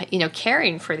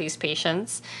 caring for these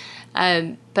patients.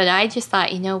 But I just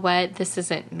thought, what, this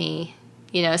isn't me,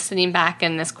 sitting back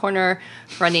in this corner,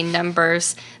 running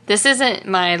numbers. This isn't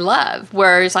my love.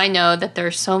 Whereas I know that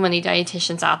there's so many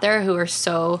dietitians out there who are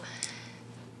so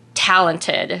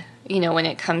talented, when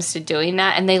it comes to doing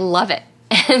that, and they love it.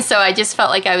 And so I just felt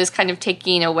like I was kind of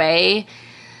taking away,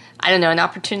 an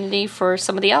opportunity for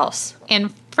somebody else.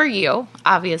 And for you,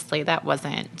 obviously, that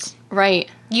wasn't... Right.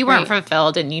 You weren't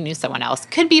fulfilled and you knew someone else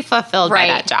could be fulfilled by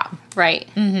that job. Right.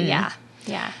 Yeah.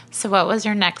 So what was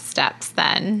your next steps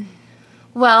then?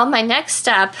 Well, my next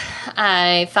step,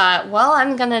 I thought,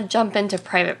 I'm going to jump into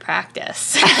private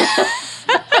practice.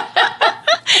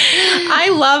 I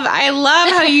love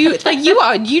how you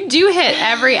do hit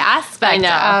every aspect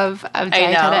of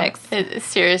dietetics.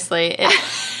 Seriously.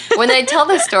 When I tell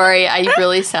the story, I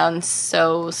really sound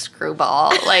so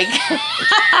screwball. Like,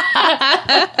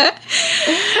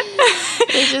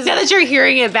 now that you're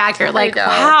hearing it back, you're like,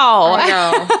 wow.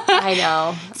 I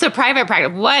know. So private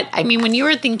practice, when you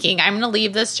were thinking, I'm going to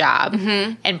leave this job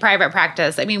and private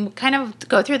practice, kind of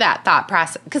go through that thought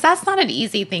process, because that's not an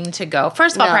easy thing to go.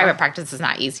 First of all, private practice is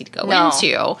not easy to go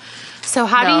into. So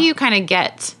how do you kind of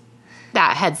get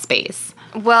that headspace?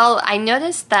 Well, I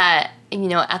noticed that,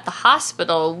 at the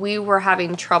hospital, we were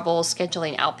having trouble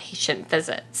scheduling outpatient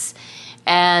visits.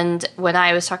 And when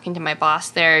I was talking to my boss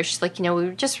there, she's like,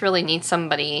 we just really need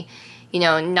somebody,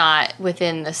 not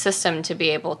within the system to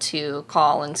be able to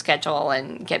call and schedule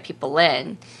and get people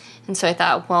in. And so I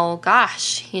thought, well,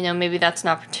 gosh, maybe that's an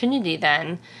opportunity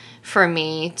then for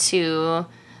me to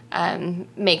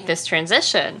make this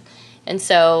transition. And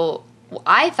so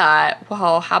I thought,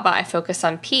 well, how about I focus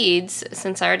on peds,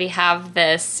 since I already have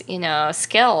this,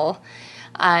 skill.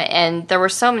 And there were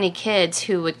so many kids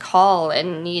who would call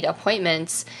and need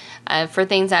appointments for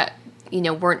things that,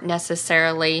 weren't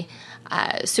necessarily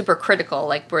super critical,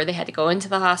 like where they had to go into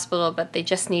the hospital, but they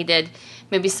just needed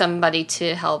maybe somebody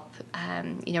to help,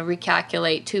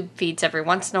 recalculate tube feeds every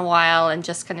once in a while and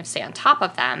just kind of stay on top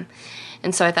of them.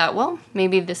 And so I thought, well,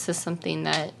 maybe this is something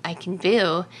that I can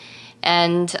do.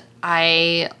 And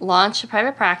I launched a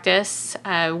private practice,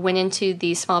 went into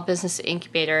the small business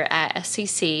incubator at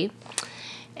SCC,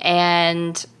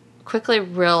 and quickly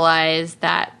realized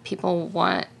that people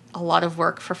want a lot of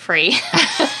work for free.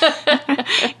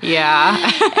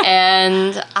 Yeah.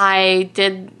 And I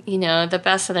did, the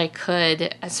best that I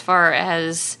could as far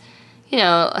as,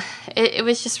 it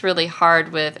was just really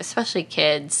hard with, especially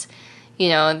kids,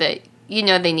 that,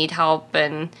 they need help,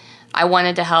 and I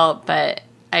wanted to help, but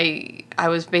I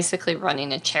was basically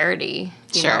running a charity.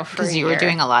 Sure, because you were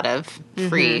doing a lot of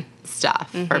free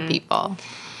stuff for people.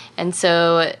 And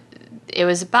so it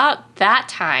was about that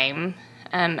time,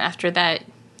 after that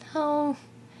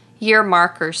year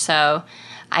mark or so,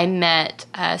 I met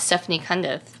Stephanie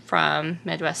Cundiff from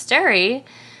Midwest Dairy,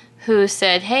 who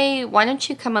said, hey, why don't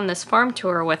you come on this farm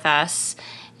tour with us?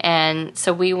 And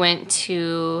so we went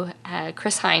to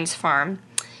Chris Hines' farm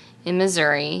in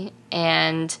Missouri,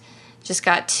 and just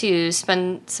got to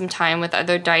spend some time with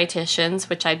other dietitians,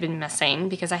 which I'd been missing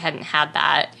because I hadn't had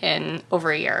that in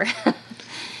over a year.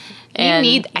 Don't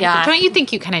you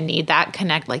think you kind of need that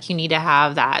connect? Like, you need to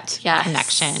have that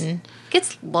connection. It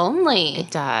gets lonely.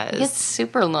 It does. It gets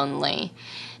super lonely.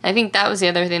 And I think that was the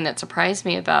other thing that surprised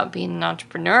me about being an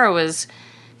entrepreneur was,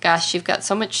 gosh, you've got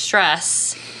so much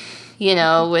stress,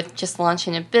 with just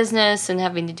launching a business and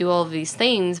having to do all of these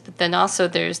things. But then also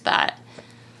there's that,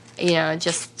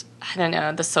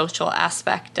 the social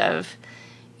aspect of,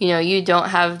 you don't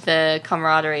have the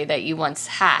camaraderie that you once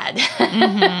had.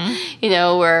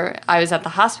 Where I was at the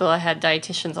hospital, I had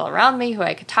dietitians all around me who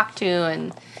I could talk to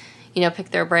and, pick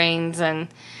their brains. And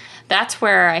that's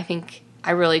where I think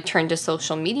I really turned to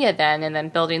social media then, and then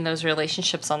building those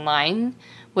relationships online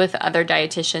with other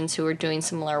dietitians who were doing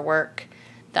similar work.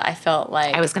 That I felt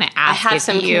like I was going to ask, I have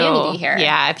some community here.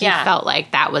 Yeah, if you felt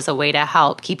like that was a way to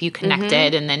help keep you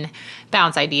connected, and then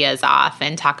bounce ideas off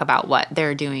and talk about what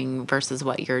they're doing versus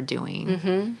what you're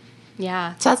doing.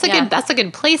 Yeah. So that's a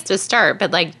good place to start.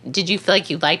 But did you feel like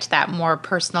you liked that more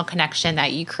personal connection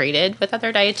that you created with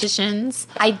other dietitians?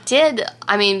 I did.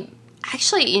 I mean,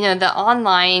 actually, the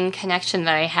online connection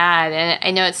that I had, and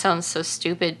I know it sounds so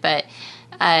stupid, but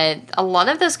a lot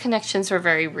of those connections were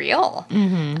very real,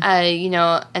 and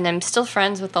I'm still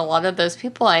friends with a lot of those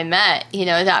people I met,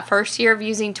 that first year of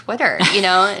using Twitter,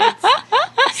 it's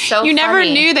so you never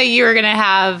knew that you were going to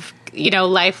have,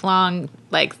 lifelong,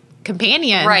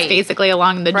 companions basically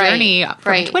along the journey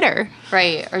from Twitter.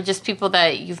 Right. Or just people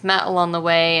that you've met along the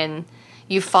way and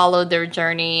you followed their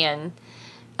journey. And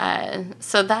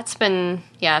so that's been,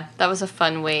 that was a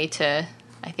fun way to,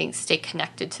 I think, stay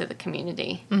connected to the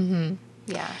community. Mm-hmm.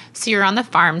 Yeah. So you're on the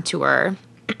farm tour,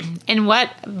 and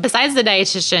besides the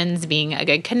dietitians being a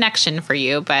good connection for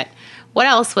you, but what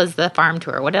else was the farm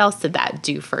tour? What else did that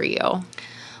do for you? Well,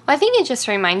 I think it just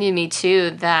reminded me too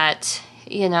that,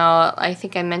 I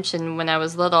think I mentioned when I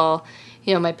was little,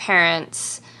 my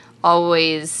parents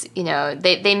always,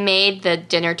 they made the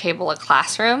dinner table a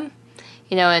classroom,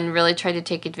 and really tried to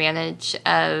take advantage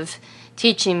of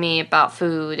teaching me about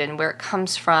food and where it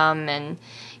comes from and,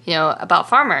 about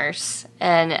farmers.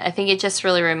 And I think it just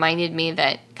really reminded me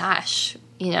that, gosh,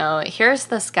 here's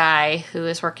this guy who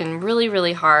is working really,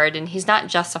 really hard, and he's not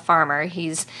just a farmer.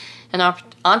 He's an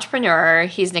entrepreneur.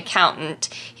 He's an accountant.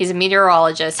 He's a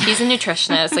meteorologist. He's a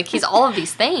nutritionist. He's all of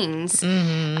these things.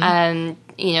 Mm-hmm.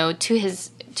 To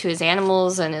to his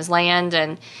animals and his land.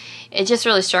 And it just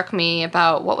really struck me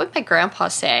about what would my grandpa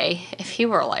say if he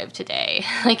were alive today?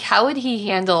 Like, how would he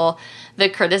handle the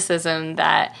criticism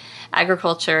that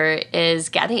agriculture is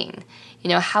getting? You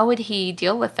know, how would he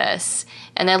deal with this?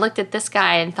 And I looked at this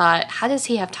guy and thought, how does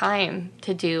he have time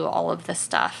to do all of this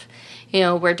stuff? You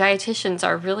know, where dietitians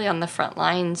are really on the front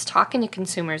lines talking to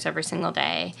consumers every single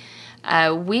day.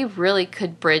 We really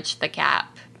could bridge the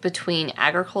gap between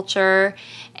agriculture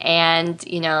and,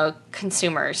 you know,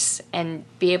 consumers and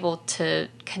be able to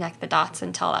connect the dots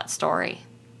and tell that story.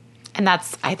 And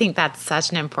I think that's such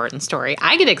an important story.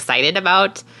 I get excited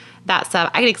about that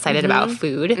stuff. I get excited about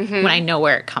food when I know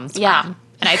where it comes from.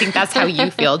 And I think that's how you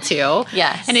feel too.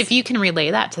 Yes. And if you can relay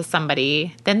that to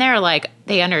somebody, then they're like,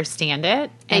 they understand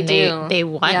it. And they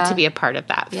want to be a part of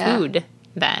that food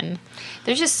then.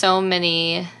 There's just so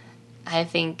many, I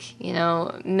think, you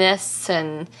know, myths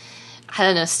and, I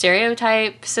don't know,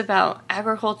 stereotypes about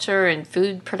agriculture and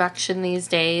food production these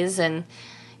days. And,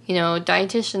 you know,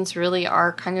 dietitians really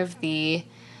are kind of the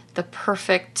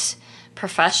perfect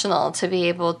professional to be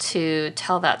able to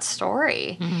tell that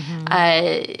story.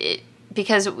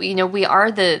 Because, you know, we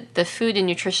are the food and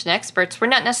nutrition experts. We're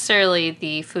not necessarily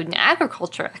the food and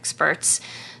agriculture experts.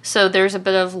 So there's a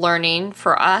bit of learning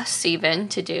for us even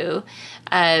to do.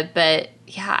 But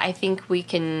yeah, I think we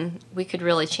could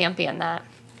really champion that.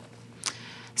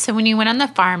 So when you went on the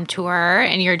farm tour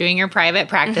and you're doing your private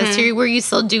practice, were you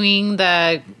still doing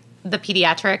the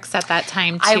pediatrics at that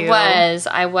time too?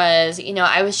 I was. You know,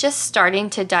 I was just starting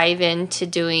to dive into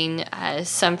doing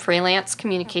some freelance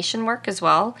communication work as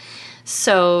well.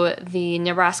 So the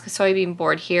Nebraska Soybean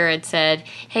Board here had said,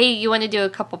 hey, you want to do a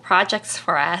couple projects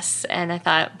for us? And I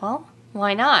thought, well,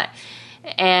 why not?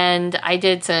 And I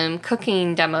did some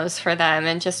cooking demos for them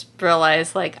and just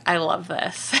realized, like, I love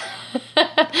this.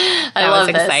 That was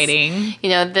exciting. You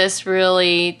know, this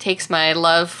really takes my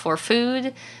love for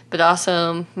food, but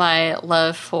also my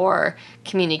love for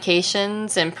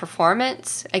communications and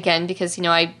performance. Again, because, you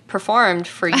know, I performed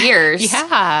for years.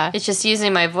 Yeah. It's just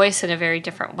using my voice in a very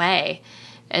different way.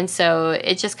 And so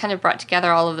it just kind of brought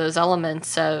together all of those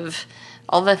elements of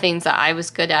all the things that I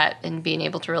was good at and being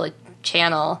able to really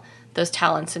channel those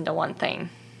talents into one thing.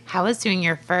 How was doing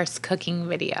your first cooking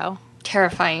video?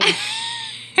 Terrifying.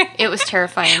 It was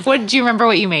terrifying. Do you remember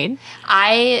what you made?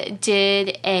 I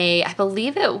did I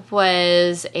believe it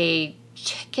was a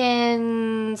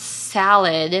chicken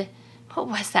salad. What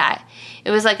was that?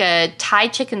 It was like a Thai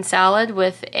chicken salad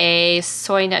with a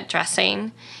soy nut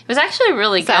dressing. It was actually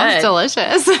really good. Sounds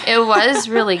delicious. It was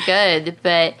really good,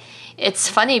 but it's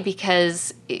funny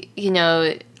because, you know,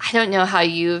 I don't know how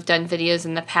you've done videos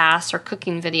in the past or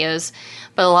cooking videos,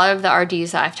 but a lot of the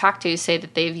RDs that I've talked to say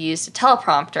that they've used a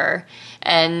teleprompter.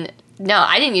 And no,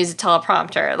 I didn't use a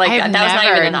teleprompter. Like, that was not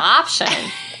even an option.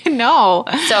 No.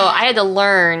 So I had to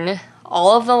learn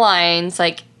all of the lines.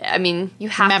 Like, I mean, you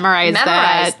have memorize to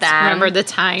memorize them. Remember the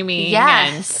timing.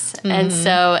 Yes. And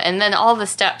then all the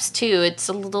steps too. It's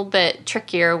a little bit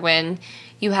trickier when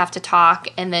you have to talk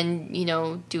and then, you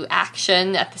know, do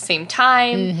action at the same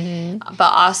time,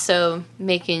 but also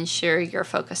making sure you're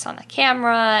focused on the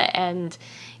camera and,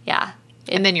 yeah.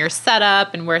 And then your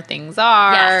setup and where things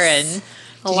are. Yes.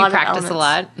 And did you practice a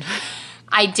lot?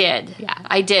 I did. Yeah.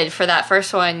 I did for that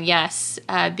first one, yes,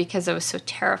 because I was so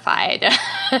terrified.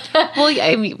 Well,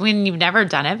 I mean, when you've never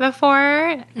done it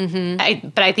before,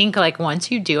 but I think, like,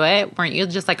 once you do it, weren't you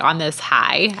just, like, on this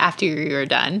high after you were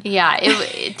done? Yeah,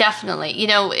 it definitely. You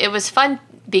know, it was fun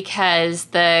because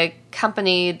the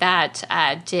company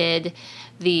that did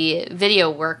the video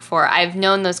work for, I've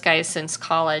known those guys since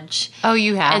college. Oh,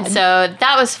 you have? And so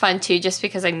that was fun too, just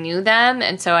because I knew them.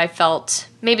 And so I felt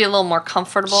maybe a little more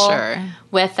comfortable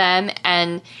with them.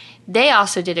 And they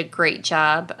also did a great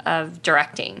job of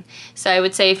directing. So I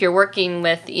would say if you're working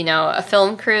with, you know, a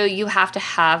film crew, you have to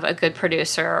have a good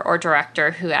producer or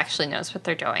director who actually knows what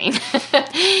they're doing.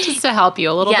 Just to help you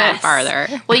a little bit farther.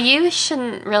 Well, you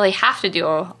shouldn't really have to do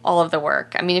all of the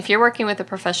work. I mean, if you're working with a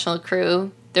professional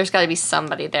crew, there's got to be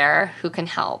somebody there who can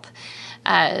help.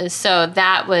 So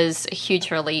that was a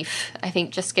huge relief, I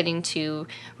think, just getting to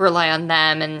rely on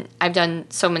them. And I've done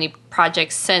so many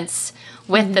projects since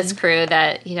with this crew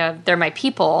that, you know, they're my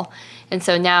people. And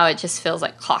so now it just feels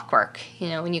like clockwork, you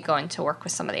know, when you go into work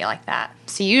with somebody like that.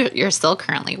 So you're still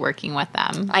currently working with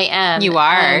them. I am. You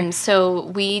are. So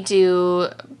we do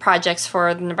projects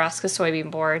for the Nebraska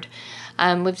Soybean Board.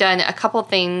 We've done a couple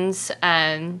things,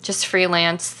 just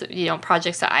freelance, you know,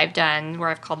 projects that I've done where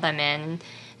I've called them in.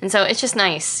 And so it's just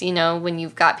nice, you know, when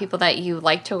you've got people that you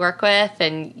like to work with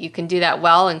and you can do that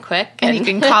well and quick. And you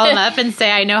can call them up and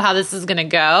say, I know how this is going to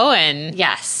go. And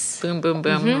yes. boom, boom,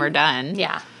 boom, we're done.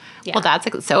 Yeah.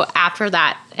 Well, so after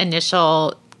that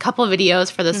initial couple of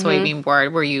videos for the soybean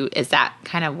board, is that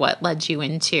kind of what led you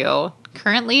into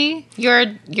currently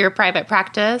your private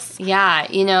practice? Yeah,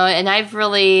 and I've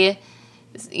really,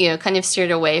 kind of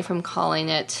steered away from calling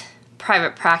it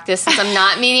private practice since I'm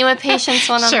not meeting with patients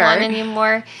one-on-one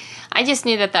anymore. I just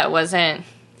knew that wasn't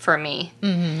for me.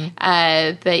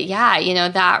 But yeah,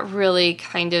 that really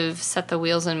kind of set the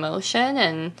wheels in motion.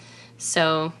 And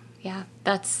so, yeah,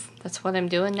 that's what I'm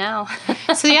doing now.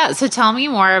 So tell me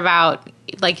more about,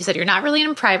 like you said, you're not really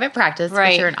in private practice,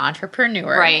 but you're an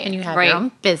entrepreneur, and you have your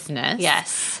own business.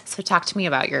 Yes. So talk to me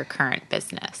about your current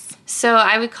business. So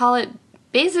I would call it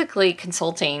basically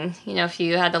consulting, if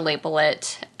you had to label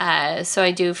it. So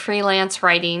I do freelance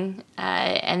writing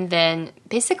and then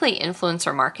basically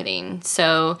influencer marketing.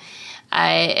 So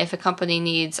if a company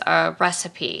needs a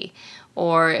recipe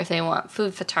or if they want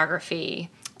food photography,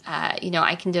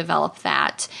 I can develop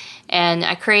that. And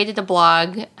I created a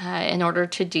blog in order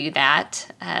to do that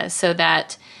so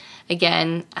that,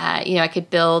 again, I could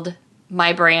build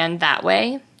my brand that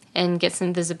way and get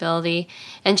some visibility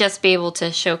and just be able to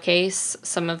showcase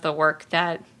some of the work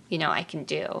that, I can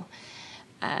do.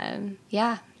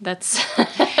 That's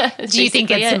Do you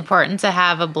think it's important to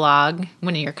have a blog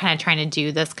when you're kind of trying to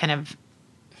do this kind of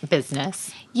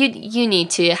business? You need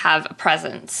to have a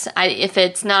presence. If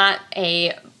it's not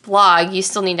a blog, you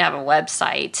still need to have a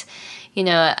website.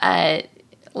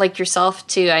 Like yourself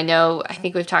too. I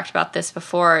think we've talked about this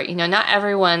before. Not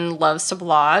everyone loves to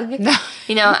blog. And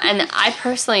I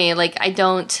personally, I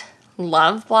don't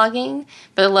love blogging,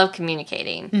 but I love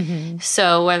communicating.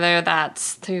 So whether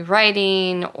that's through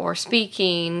writing or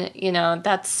speaking,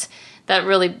 that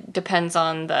really depends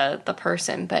on the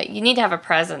person. But you need to have a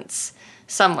presence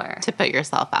somewhere to put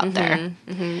yourself out there.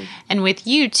 And with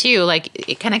you too,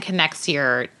 it kind of connects to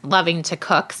your loving to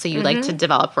cook, so you like to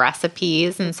develop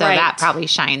recipes, and so that probably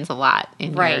shines a lot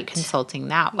in your consulting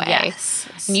that way. Yes.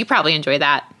 And you probably enjoy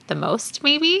that the most,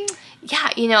 maybe?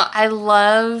 Yeah, I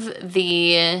love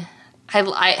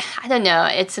I don't know,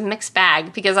 it's a mixed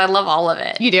bag because I love all of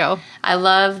it. You do. I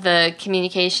love the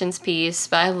communications piece,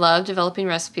 but I love developing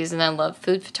recipes, and I love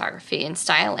food photography and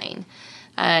styling.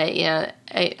 I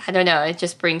don't know. It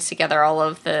just brings together all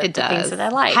of the things that I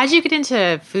like. How'd you get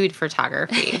into food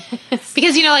photography?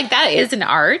 Because, that is an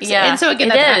art. Yeah, and so, again,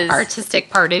 that's an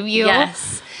artistic part of you.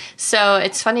 Yes. So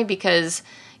it's funny because,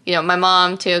 my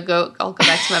mom, too, I'll go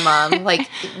back to my mom.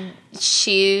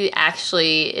 She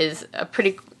actually is a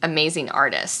pretty amazing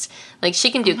artist. She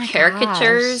can do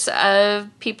caricatures of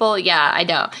people. Yeah, I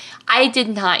know. I did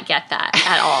not get that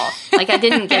at all. I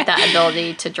didn't get that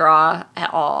ability to draw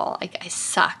at all. I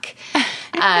suck.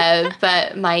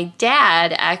 But my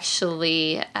dad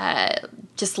actually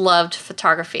just loved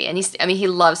photography, and he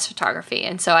loves photography.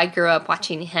 And so I grew up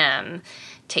watching him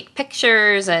take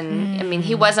pictures, and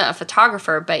he wasn't a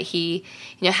photographer, but he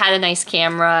had a nice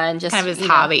camera and just kind of his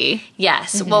hobby.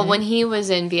 Yes. Well, when he was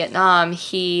in Vietnam,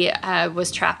 he was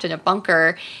trapped in a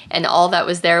bunker, and all that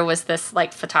was there was this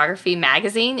photography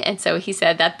magazine, and so he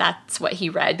said that's what he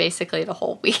read basically the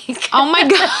whole week. Oh my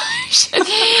gosh. So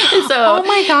oh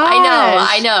my gosh.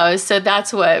 I know. So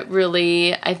that's what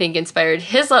really I think inspired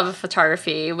his love of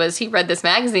photography was he read this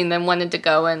magazine, then wanted to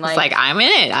go and I'm in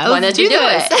it. I wanted to do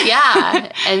this. It.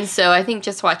 Yeah. And so I think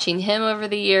just watching him over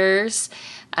the years,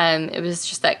 it was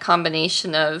just that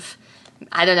combination of,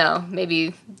 I don't know,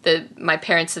 maybe my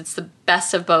parents, it's the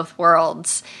best of both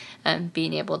worlds,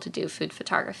 being able to do food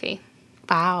photography.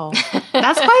 Wow.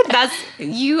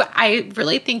 I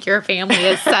really think your family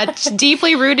is such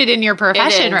deeply rooted in your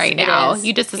profession right now.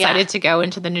 You just decided to go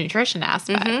into the nutrition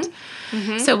aspect.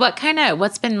 So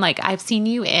what's been I've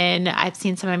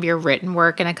seen some of your written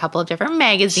work in a couple of different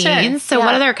magazines. Sure. So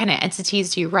what other kind of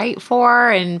entities do you write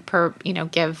for and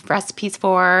give recipes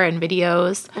for and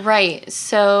videos? Right.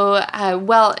 So,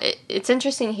 it's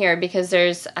interesting here because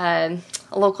there's a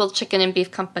local chicken and beef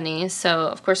company. So,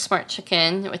 of course, Smart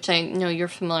Chicken, which I know you're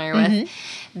familiar with.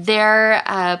 Their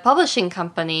publishing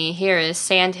company here is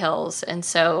Sandhills, and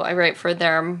so I write for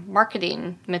their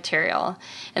marketing material.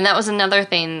 And that was another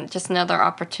thing, just another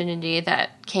opportunity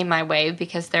that came my way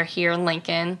because they're here in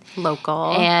Lincoln.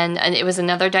 Local. And it was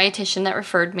another dietitian that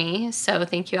referred me, so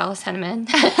thank you, Alice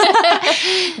Henneman.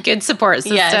 Good support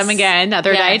system again,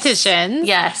 other dietitians.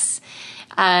 Yes.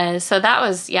 So that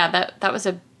was, that was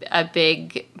a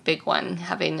big one,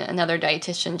 having another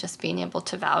dietitian just being able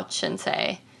to vouch and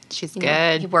say, she's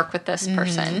good. You work with this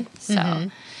person. So,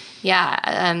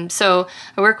 so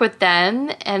I work with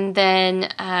them. And then,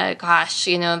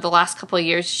 the last couple of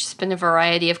years, it's just been a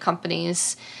variety of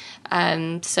companies.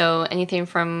 So anything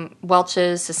from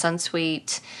Welch's to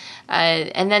Sunsweet,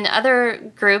 And then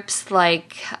other groups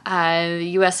like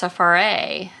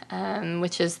USFRA,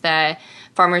 which is the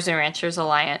Farmers and Ranchers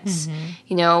Alliance,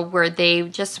 where they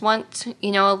just want,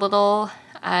 a little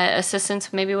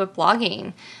assistance maybe with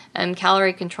blogging.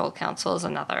 Calorie Control Council is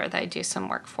another that I do some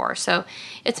work for. So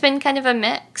it's been kind of a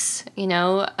mix,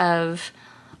 of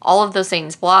all of those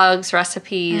things: blogs,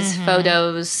 recipes,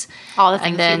 photos, all the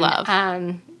things you love.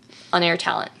 On-air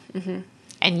talent.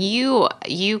 And you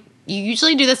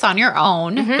usually do this on your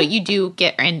own, but you do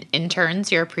get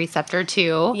interns. You're a preceptor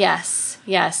too. Yes.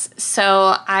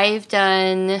 So I've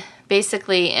done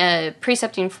basically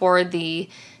precepting for the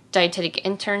dietetic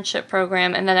internship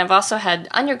program, and then I've also had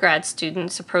undergrad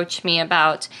students approach me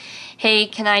about, hey,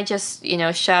 can I just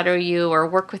shadow you or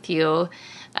work with you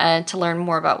to learn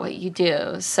more about what you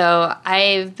do? So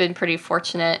I've been pretty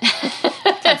fortunate.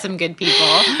 Had some good people.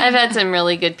 I've had some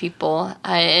really good people.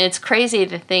 And it's crazy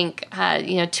to think,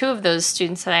 two of those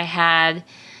students that I had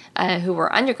who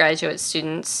were undergraduate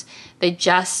students, they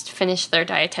just finished their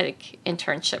dietetic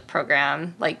internship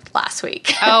program like last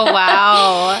week. Oh,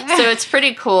 wow. So it's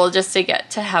pretty cool just to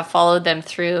get to have followed them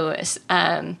through,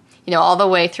 all the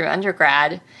way through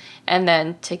undergrad. And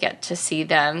then to get to see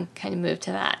them kind of move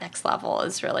to that next level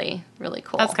is really, really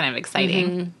cool. That's kind of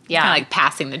exciting. Yeah. Kind of like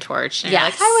passing the torch. And yes.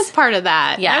 You're like, I was part of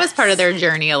that. Yes. I was part of their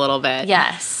journey a little bit.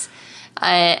 Yes.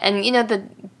 And,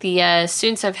 the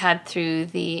students I've had through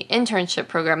the internship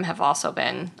program have also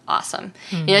been awesome.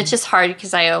 It's just hard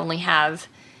because I only have,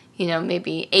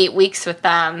 maybe 8 weeks with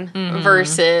them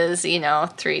versus, 3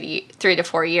 to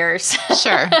 4 years.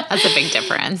 Sure. That's a big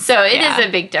difference. So it is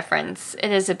a big difference.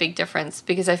 It is a big difference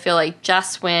because I feel like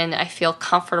just when I feel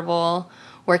comfortable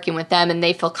working with them and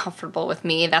they feel comfortable with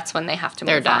me, that's when they have to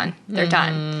move on. They're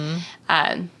done.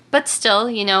 But still,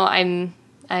 I'm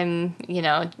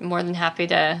more than happy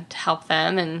to help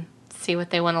them and see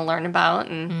what they want to learn about.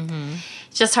 And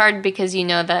it's just hard because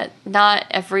that not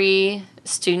every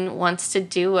student wants to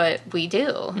do what we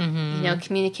do.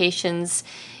 Communications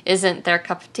isn't their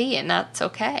cup of tea, and that's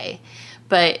okay.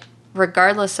 But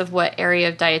regardless of what area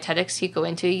of dietetics you go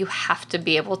into, you have to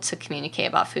be able to communicate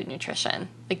about food nutrition.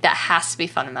 Like, that has to be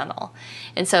fundamental.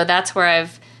 And so that's where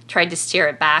I've tried to steer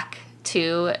it back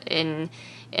to in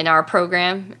our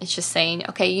program. It's just saying,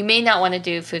 okay, you may not want to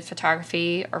do food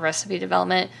photography or recipe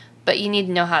development, but you need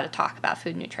to know how to talk about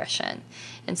food nutrition.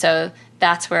 And so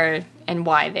that's where and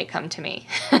why they come to me.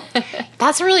 I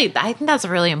think that's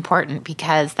really important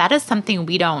because that is something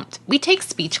we take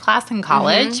speech class in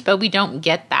college, but we don't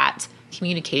get that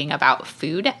communicating about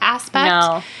food aspect.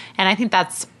 No. And I think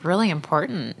that's really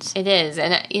important. It is.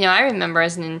 And, I remember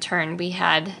as an intern, we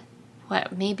had,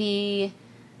 maybe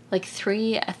like a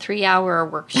 3-hour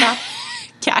workshop.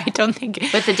 Yeah, I don't think...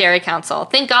 With the Dairy Council.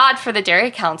 Thank God for the Dairy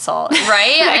Council,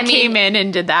 right? Came in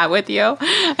and did that with you.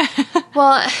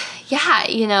 Well, yeah,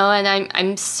 and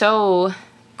I'm so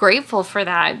grateful for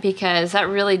that because that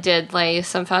really did lay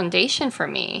some foundation for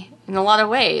me in a lot of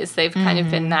ways. They've kind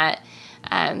of been that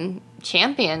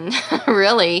champion,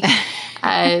 really.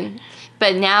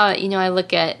 But now, I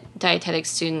look at dietetic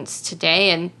students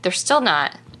today and they're still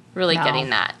not really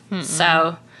getting that.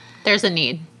 So... There's a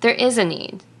need. There is a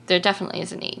need. There definitely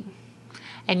is a need.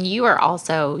 And you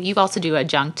also do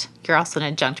adjunct. You're also an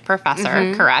adjunct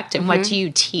professor, correct? And what do you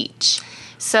teach?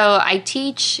 So I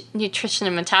teach nutrition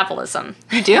and metabolism.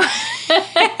 You do?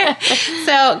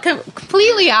 So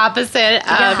completely opposite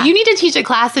of, you need to teach a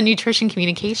class in nutrition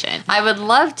communication. I would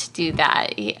love to do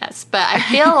that, yes. But I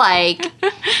feel like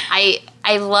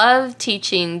I love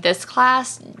teaching this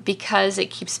class because it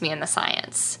keeps me in the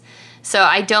science. So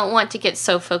I don't want to get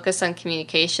so focused on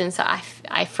communications that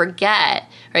I forget,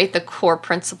 right, the core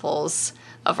principles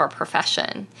of our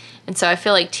profession. And so I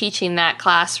feel like teaching that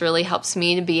class really helps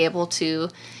me to be able to,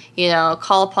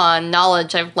 call upon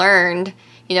knowledge I've learned,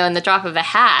 in the drop of a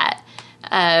hat,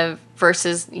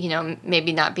 versus,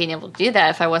 maybe not being able to do that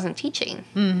if I wasn't teaching.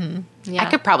 Yeah.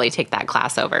 I could probably take that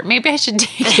class over. Maybe I should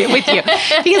take it with you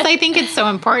because I think it's so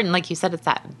important. Like you said, it's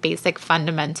that basic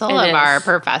fundamental of our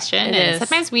profession. And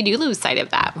sometimes we do lose sight of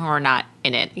that when we're not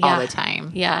in it all the time.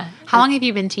 Yeah. How long have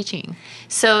you been teaching?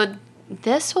 So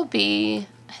this will be,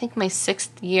 I think, my 6th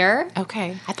year.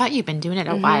 Okay. I thought you've been doing it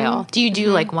a while. Do you do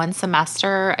like one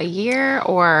semester a year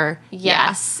or?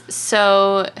 Yes. Yeah.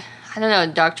 So... I don't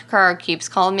know. Dr. Carr keeps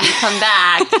calling me to come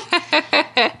back.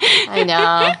 I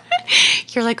know.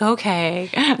 You're like, okay.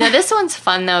 Now, this one's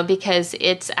fun, though, because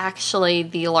it's actually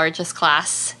the largest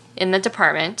class in the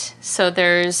department. So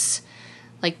there's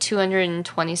like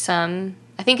 220 some.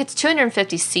 I think it's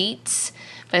 250 seats,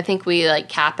 But I think we like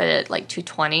cap it at like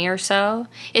 220 or so.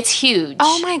 It's huge.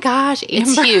 Oh my gosh, Amber.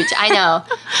 It's huge. I know.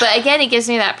 But again, it gives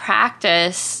me that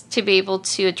practice to be able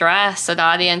to address an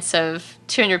audience of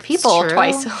 200 people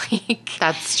twice a week.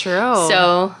 That's true.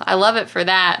 So I love it for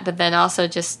that. But then also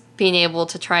just being able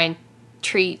to try and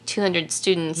treat 200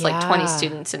 students like 20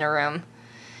 students in a room.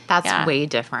 That's way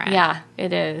different. Yeah,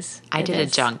 it is. I did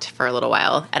adjunct for a little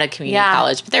while at a community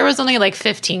college, but there was only like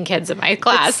 15 kids in my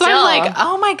class. So I'm like,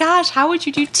 oh my gosh, how would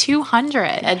you do 200?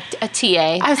 A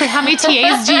TA. I was like, how many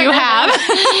TAs do you have?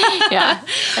 Yeah,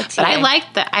 a TA.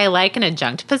 But I like an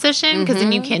adjunct position because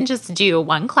then you can just do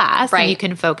one class and you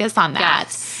can focus on that.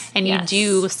 Yes. And you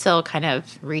do still kind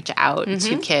of reach out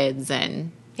to kids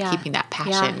and keeping that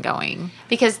passion going.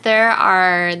 Because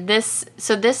this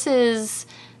is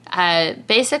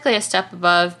basically a step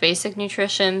above basic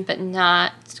nutrition, but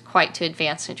not quite to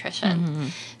advanced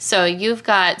nutrition. So you've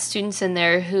got students in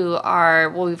there who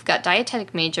we've got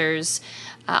dietetic majors,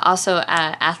 also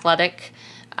athletic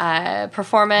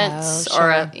performance,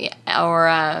 or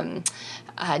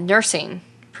nursing,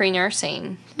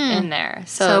 pre-nursing in there.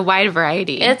 So a wide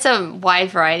variety. It's a wide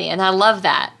variety, and I love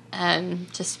that.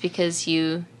 Just because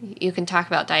you can talk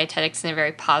about dietetics in a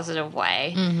very positive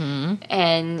way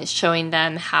and showing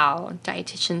them how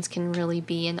dietitians can really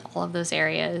be in all of those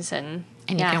areas. And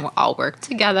you can all work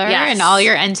together and all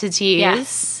your entities.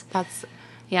 Yes. That's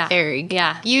very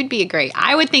You'd be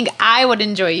I would think I would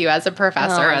enjoy you as a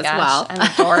professor as well. I'm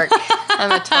a dork.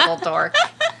 I'm a total dork.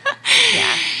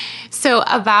 Yeah. So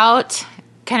about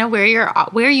kind of where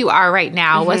you are right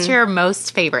now, what's your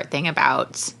most favorite thing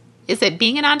about? Is it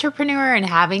being an entrepreneur and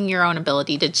having your own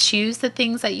ability to choose the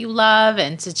things that you love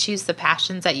and to choose the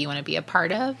passions that you want to be a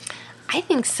part of? I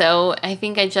think so. I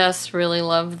think I just really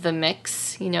love the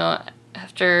mix.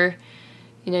 After,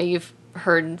 you've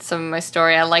heard some of my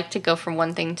story, I like to go from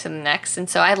one thing to the next. And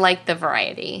so I like the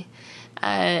variety.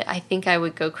 I think I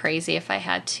would go crazy if I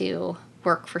had to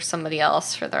work for somebody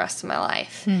else for the rest of my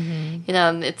life.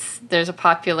 There's a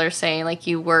popular saying, like,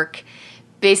 you work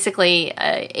basically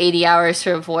 80 hours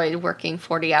to avoid working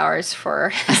 40 hours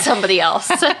for somebody else.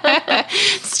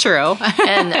 It's true.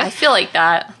 And I feel like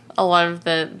that a lot of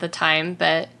the time.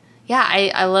 But yeah,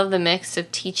 I love the mix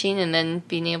of teaching and then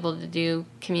being able to do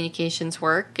communications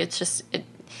work. It's just,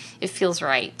 it feels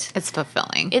right. It's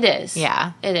fulfilling. It is.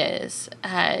 Yeah. It is.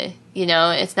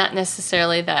 It's not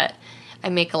necessarily that I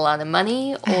make a lot of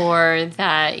money or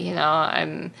that,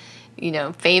 I'm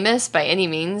famous by any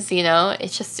means,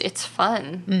 it's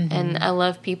fun. And I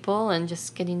love people and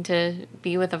just getting to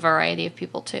be with a variety of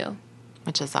people too.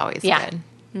 Which is always good.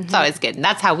 It's always good. And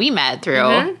that's how we met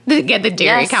through the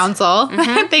Dairy Council.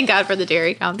 Thank God for the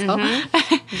Dairy Council.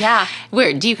 Yeah.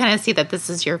 Where do you kind of see that this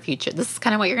is your future? This is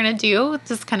kind of what you're going to do?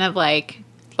 Just kind of like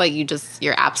what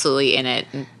you're absolutely in it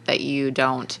and that you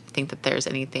don't think that there's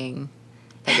anything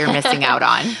that you're missing out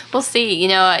on? We'll see.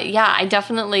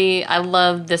 I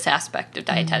love this aspect of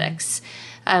dietetics.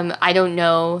 I don't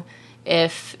know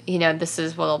if, this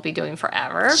is what I'll be doing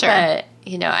forever. Sure. But,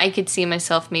 I could see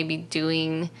myself maybe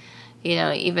doing,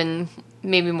 even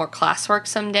maybe more classwork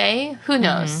someday. Who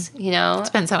knows, It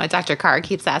depends on what Dr. Carr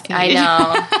keeps asking I me.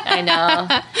 I know.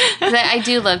 'Cause I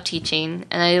do love teaching,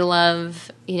 and I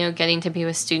love, getting to be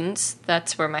with students.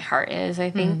 That's where my heart is, I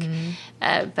think.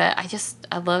 But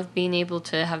I love being able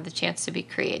to have the chance to be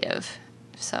creative.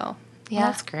 So, yeah.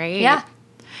 Well, that's great. Yeah.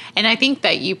 And I think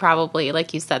that you probably,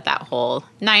 like you said, that whole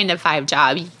 9-to-5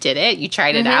 job, you did it, you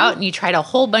tried it out, and you tried a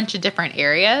whole bunch of different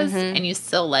areas, and you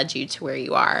still led you to where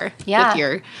you are with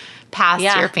your past,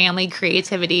 your family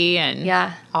creativity,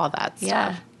 and all that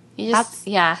stuff.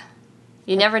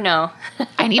 You never know.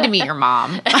 I need to meet your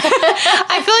mom.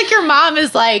 I feel like your mom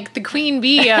is like the queen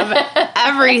bee of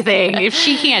everything. If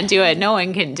she can't do it, no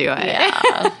one can do it.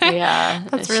 Yeah.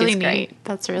 That's really neat. Great.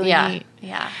 That's really neat.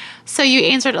 Yeah. So you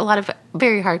answered a lot of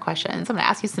very hard questions. I'm going to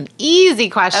ask you some easy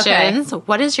questions. Okay.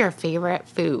 What is your favorite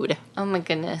food? Oh my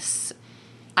goodness.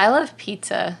 I love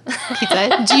pizza.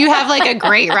 Pizza? Do you have like a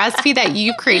great recipe that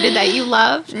you created that you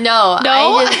love? No.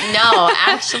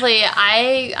 Actually,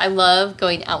 I love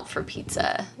going out for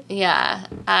pizza. Yeah.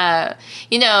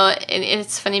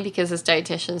 It's funny because as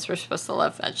dietitians, we're supposed to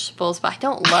love vegetables, but I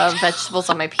don't love vegetables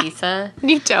on my pizza.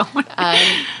 You don't. But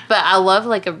I love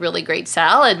like a really great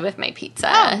salad with my pizza.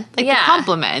 Oh, like a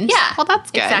compliment. Yeah. Well,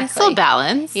 that's good. Exactly. It's still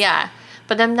balanced. Yeah.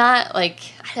 But I'm not like,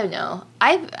 I don't know.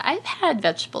 I've had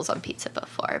vegetables on pizza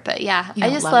before, but yeah, I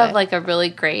just love like a really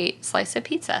great slice of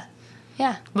pizza.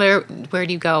 Yeah. Where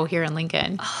do you go here in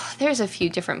Lincoln? Oh, there's a few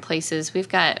different places. We've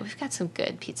got some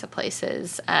good pizza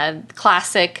places.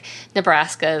 Classic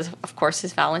Nebraska, of course,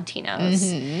 is Valentino's.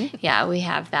 Mm-hmm. Yeah, we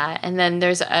have that. And then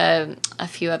there's a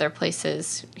few other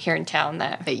places here in town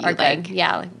that you are like. good.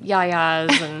 Yeah, like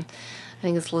Yaya's and I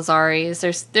think it's Lazari's.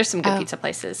 There's some good pizza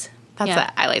places.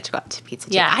 I like to go out to pizza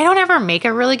too. Yeah. I don't ever make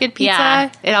a really good pizza. Yeah.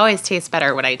 It always tastes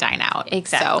better when I dine out.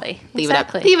 Exactly. So leave it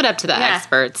up to the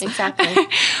experts. Exactly.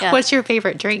 Yeah. What's your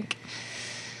favorite drink?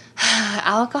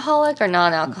 Alcoholic or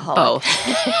non-alcoholic? Both.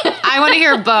 I want to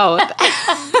hear both.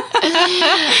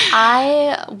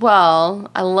 I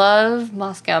love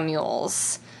Moscow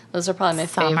Mules. Those are probably my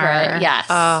favorite. Yes.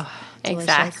 Oh, delicious.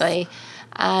 Exactly.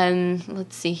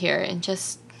 Let's see here. And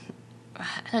just, I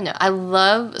don't know. I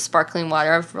love sparkling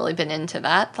water. I've really been into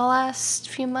that the last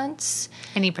few months.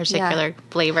 Any particular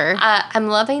flavor? I'm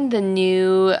loving the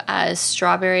new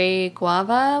strawberry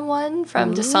guava one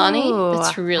from Dasani.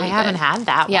 That's really good. I haven't had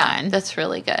that one. Yeah, that's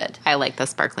really good. I like the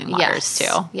sparkling waters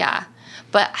too. Yeah.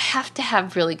 But I have to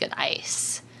have really good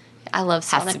ice. I love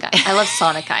Sonic Ice. I love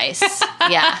Sonic Ice.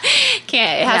 Yeah.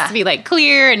 It has to be like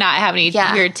clear and not have any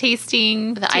weird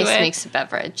tasting. The ice makes a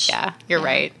beverage. Yeah, you're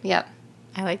right. Yep.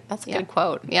 That's a good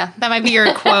quote. Yeah. That might be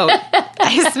your quote.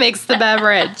 Ice makes the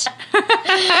beverage.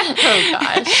 Oh,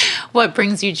 gosh. What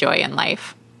brings you joy in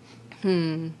life?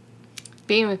 Being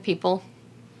with people.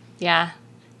 Yeah.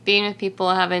 Being with people,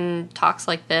 having talks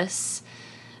like this.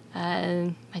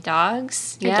 My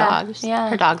dogs. Your dogs. Yeah.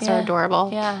 Her dogs are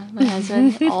adorable. Yeah. My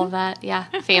husband. All of that. Yeah.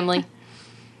 Family.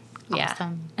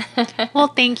 Awesome. Well,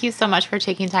 thank you so much for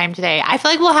taking time today. I feel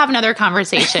like we'll have another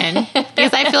conversation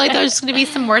because I feel like there's going to be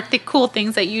some more cool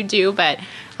things that you do, but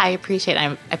I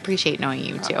appreciate knowing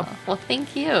you too. Well,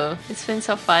 thank you. It's been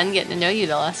so fun getting to know you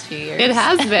the last few years. It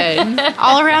has been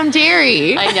all around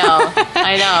dairy. I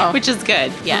know. Which is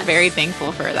good. Yes. I'm very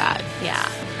thankful for that. Yeah,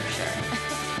 for sure.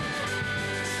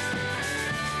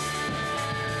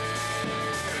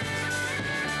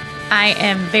 I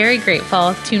am very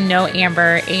grateful to know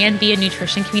Amber and be a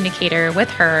nutrition communicator with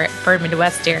her for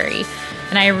Midwest Dairy.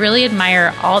 And I really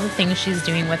admire all the things she's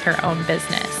doing with her own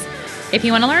business. If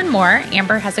you want to learn more,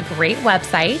 Amber has a great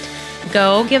website.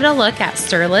 Go give it a look at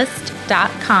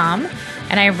stirlist.com.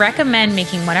 And I recommend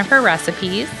making one of her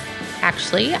recipes.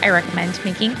 Actually, I recommend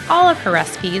making all of her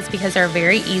recipes because they're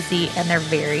very easy and they're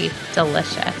very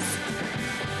delicious.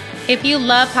 If you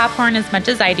love popcorn as much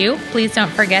as I do, please don't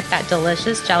forget that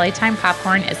delicious Jelly Time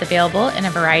popcorn is available in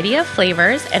a variety of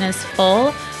flavors and is full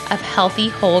of healthy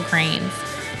whole grains.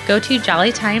 Go to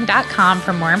jollytime.com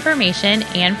for more information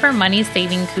and for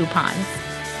money-saving coupons.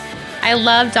 I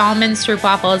love Dahlman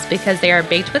stroopwafels because they are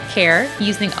baked with care,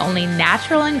 using only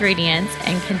natural ingredients,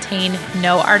 and contain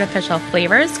no artificial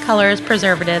flavors, colors,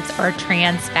 preservatives, or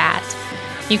trans fat.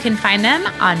 You can find them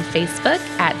on Facebook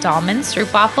at Dahlman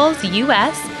Stroopwafels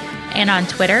US and on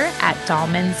Twitter at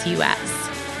Dahlman's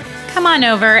US. Come on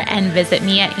over and visit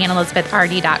me at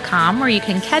AnnElizabethRD.com, where you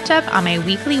can catch up on my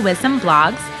weekly wisdom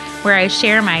blogs, where I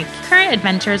share my current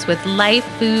adventures with life,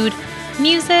 food,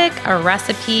 music, a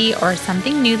recipe, or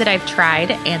something new that I've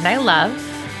tried and I love.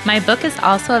 My book is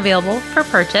also available for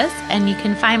purchase, and you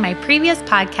can find my previous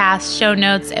podcasts, show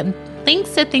notes, and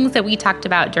links to things that we talked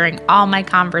about during all my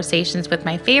conversations with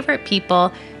my favorite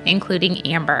people, including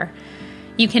Amber.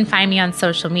 You can find me on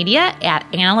social media at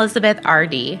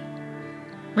AnnElizabethRD.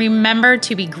 Remember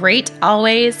to be great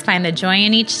always, find the joy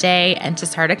in each day, and to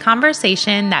start a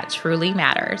conversation that truly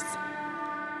matters.